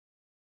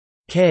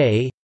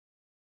k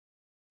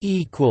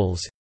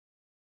equals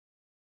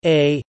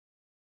a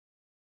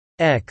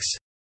x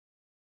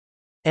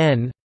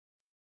n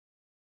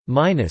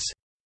minus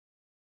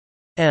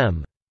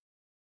m.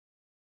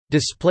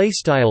 Display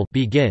style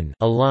begin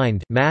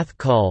aligned math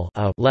call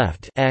a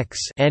left x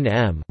n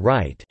m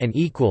right and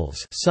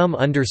equals sum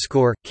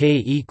underscore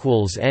k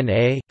equals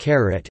na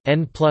caret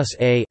n plus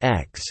a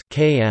x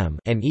k m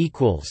and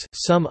equals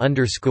sum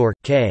underscore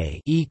k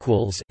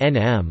equals n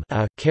m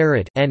a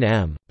caret n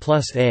m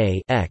plus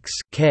a x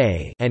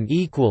k and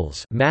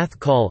equals math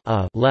call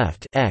a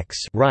left x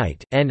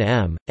right n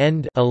m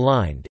end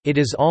aligned. It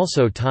is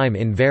also time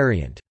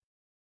invariant.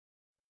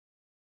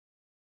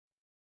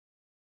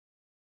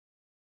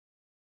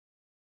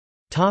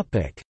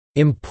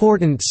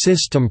 Important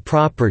system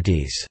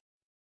properties.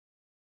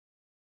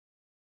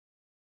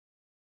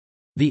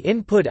 The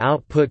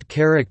input-output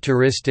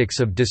characteristics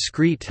of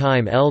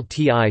discrete-time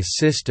LTI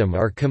system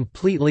are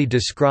completely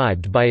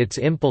described by its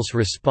impulse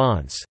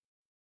response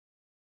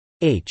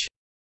h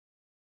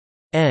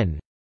n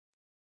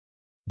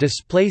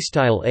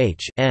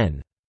h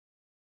n.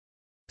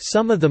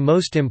 Some of the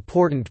most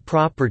important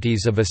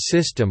properties of a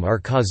system are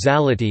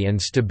causality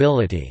and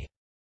stability.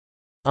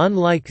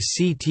 Unlike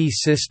CT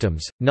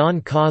systems,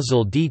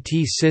 non-causal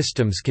DT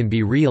systems can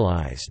be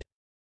realized.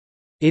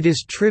 It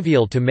is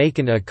trivial to make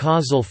an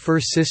acausal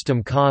first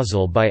system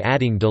causal by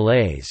adding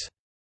delays.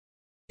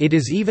 It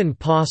is even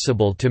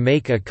possible to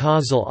make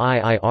acausal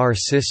IIR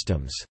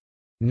systems.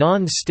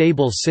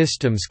 Non-stable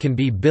systems can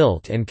be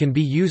built and can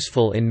be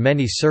useful in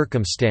many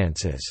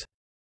circumstances.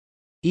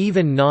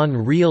 Even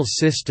non-real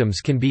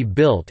systems can be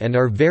built and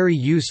are very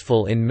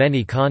useful in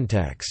many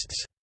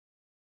contexts.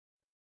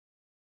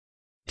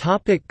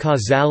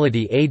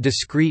 Causality. A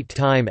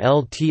discrete-time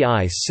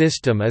LTI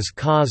system is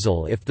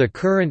causal if the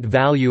current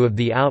value of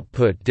the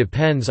output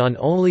depends on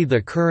only the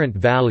current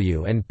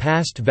value and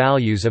past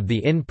values of the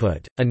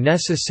input. A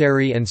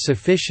necessary and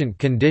sufficient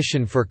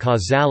condition for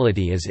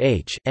causality is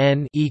h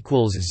n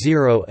equals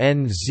 0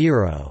 n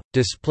 0.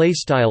 Display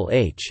style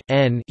h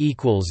n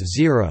equals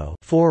 0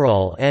 for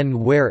all n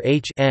where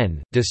h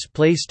n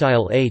display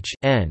style h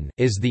n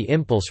is the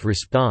impulse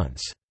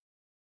response.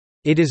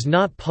 It is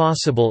not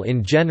possible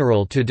in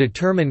general to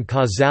determine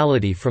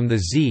causality from the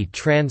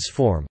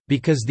Z-transform,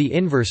 because the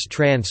inverse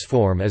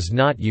transform is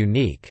not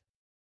unique.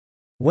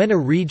 When a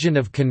region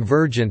of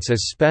convergence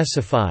is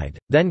specified,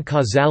 then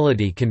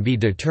causality can be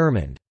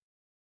determined.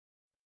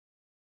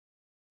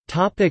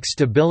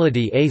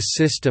 Stability. A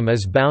system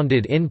is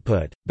bounded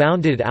input,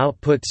 bounded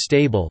output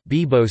stable,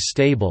 BIBO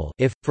stable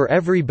if, for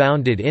every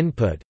bounded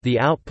input, the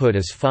output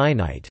is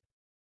finite.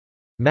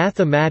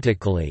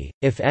 Mathematically,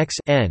 if x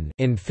n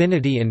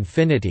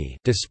infinity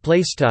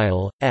display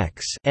style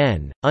x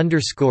n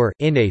underscore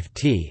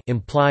inft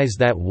implies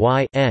that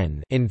y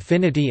n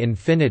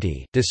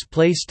infinity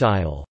display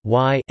style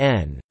y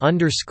n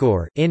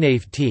underscore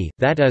inft,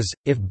 that is,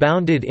 if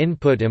bounded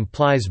input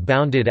implies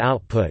bounded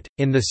output,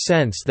 in the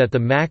sense that the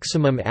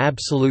maximum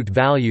absolute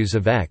values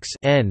of x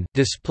n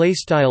display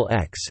style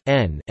x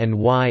n and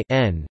y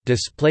n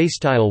display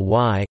style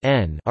y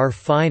n are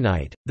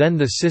finite, then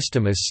the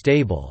system is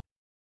stable.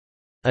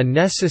 A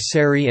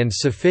necessary and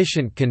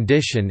sufficient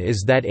condition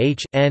is that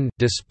h n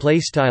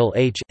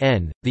h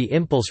n, the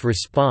impulse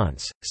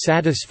response,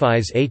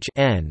 satisfies h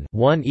n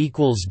 1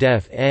 equals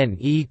def n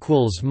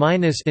equals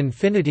minus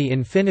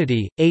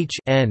infinity h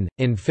n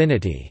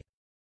infinity.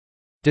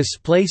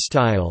 Display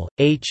style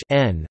h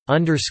n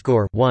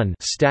underscore 1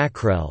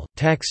 stackrel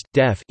text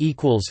def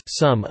equals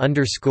sum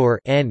underscore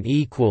n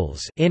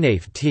equals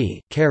inaf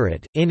t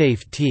caret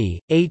inaf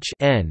t h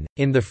n.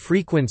 In the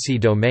frequency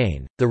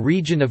domain, the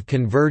region of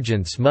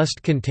convergence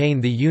must contain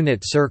the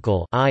unit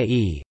circle,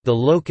 i.e., the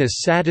locus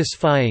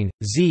satisfying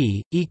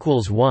z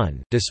equals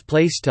 1.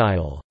 Display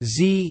style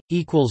z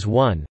equals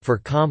 1 for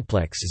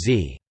complex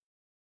z.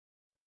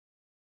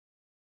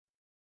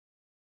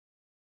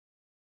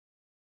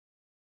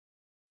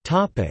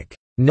 Topic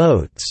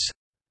Notes.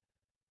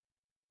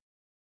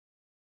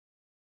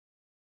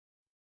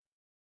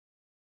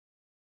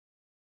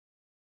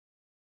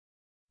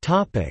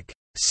 Topic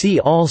See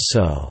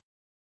also: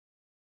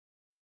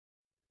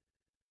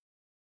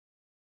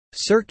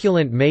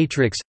 circulant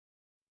matrix,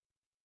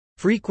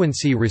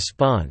 frequency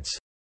response,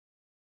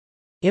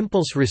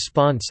 impulse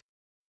response,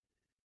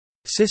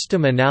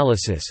 system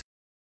analysis,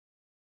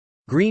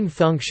 green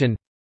function,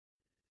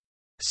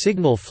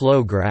 signal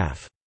flow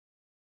graph.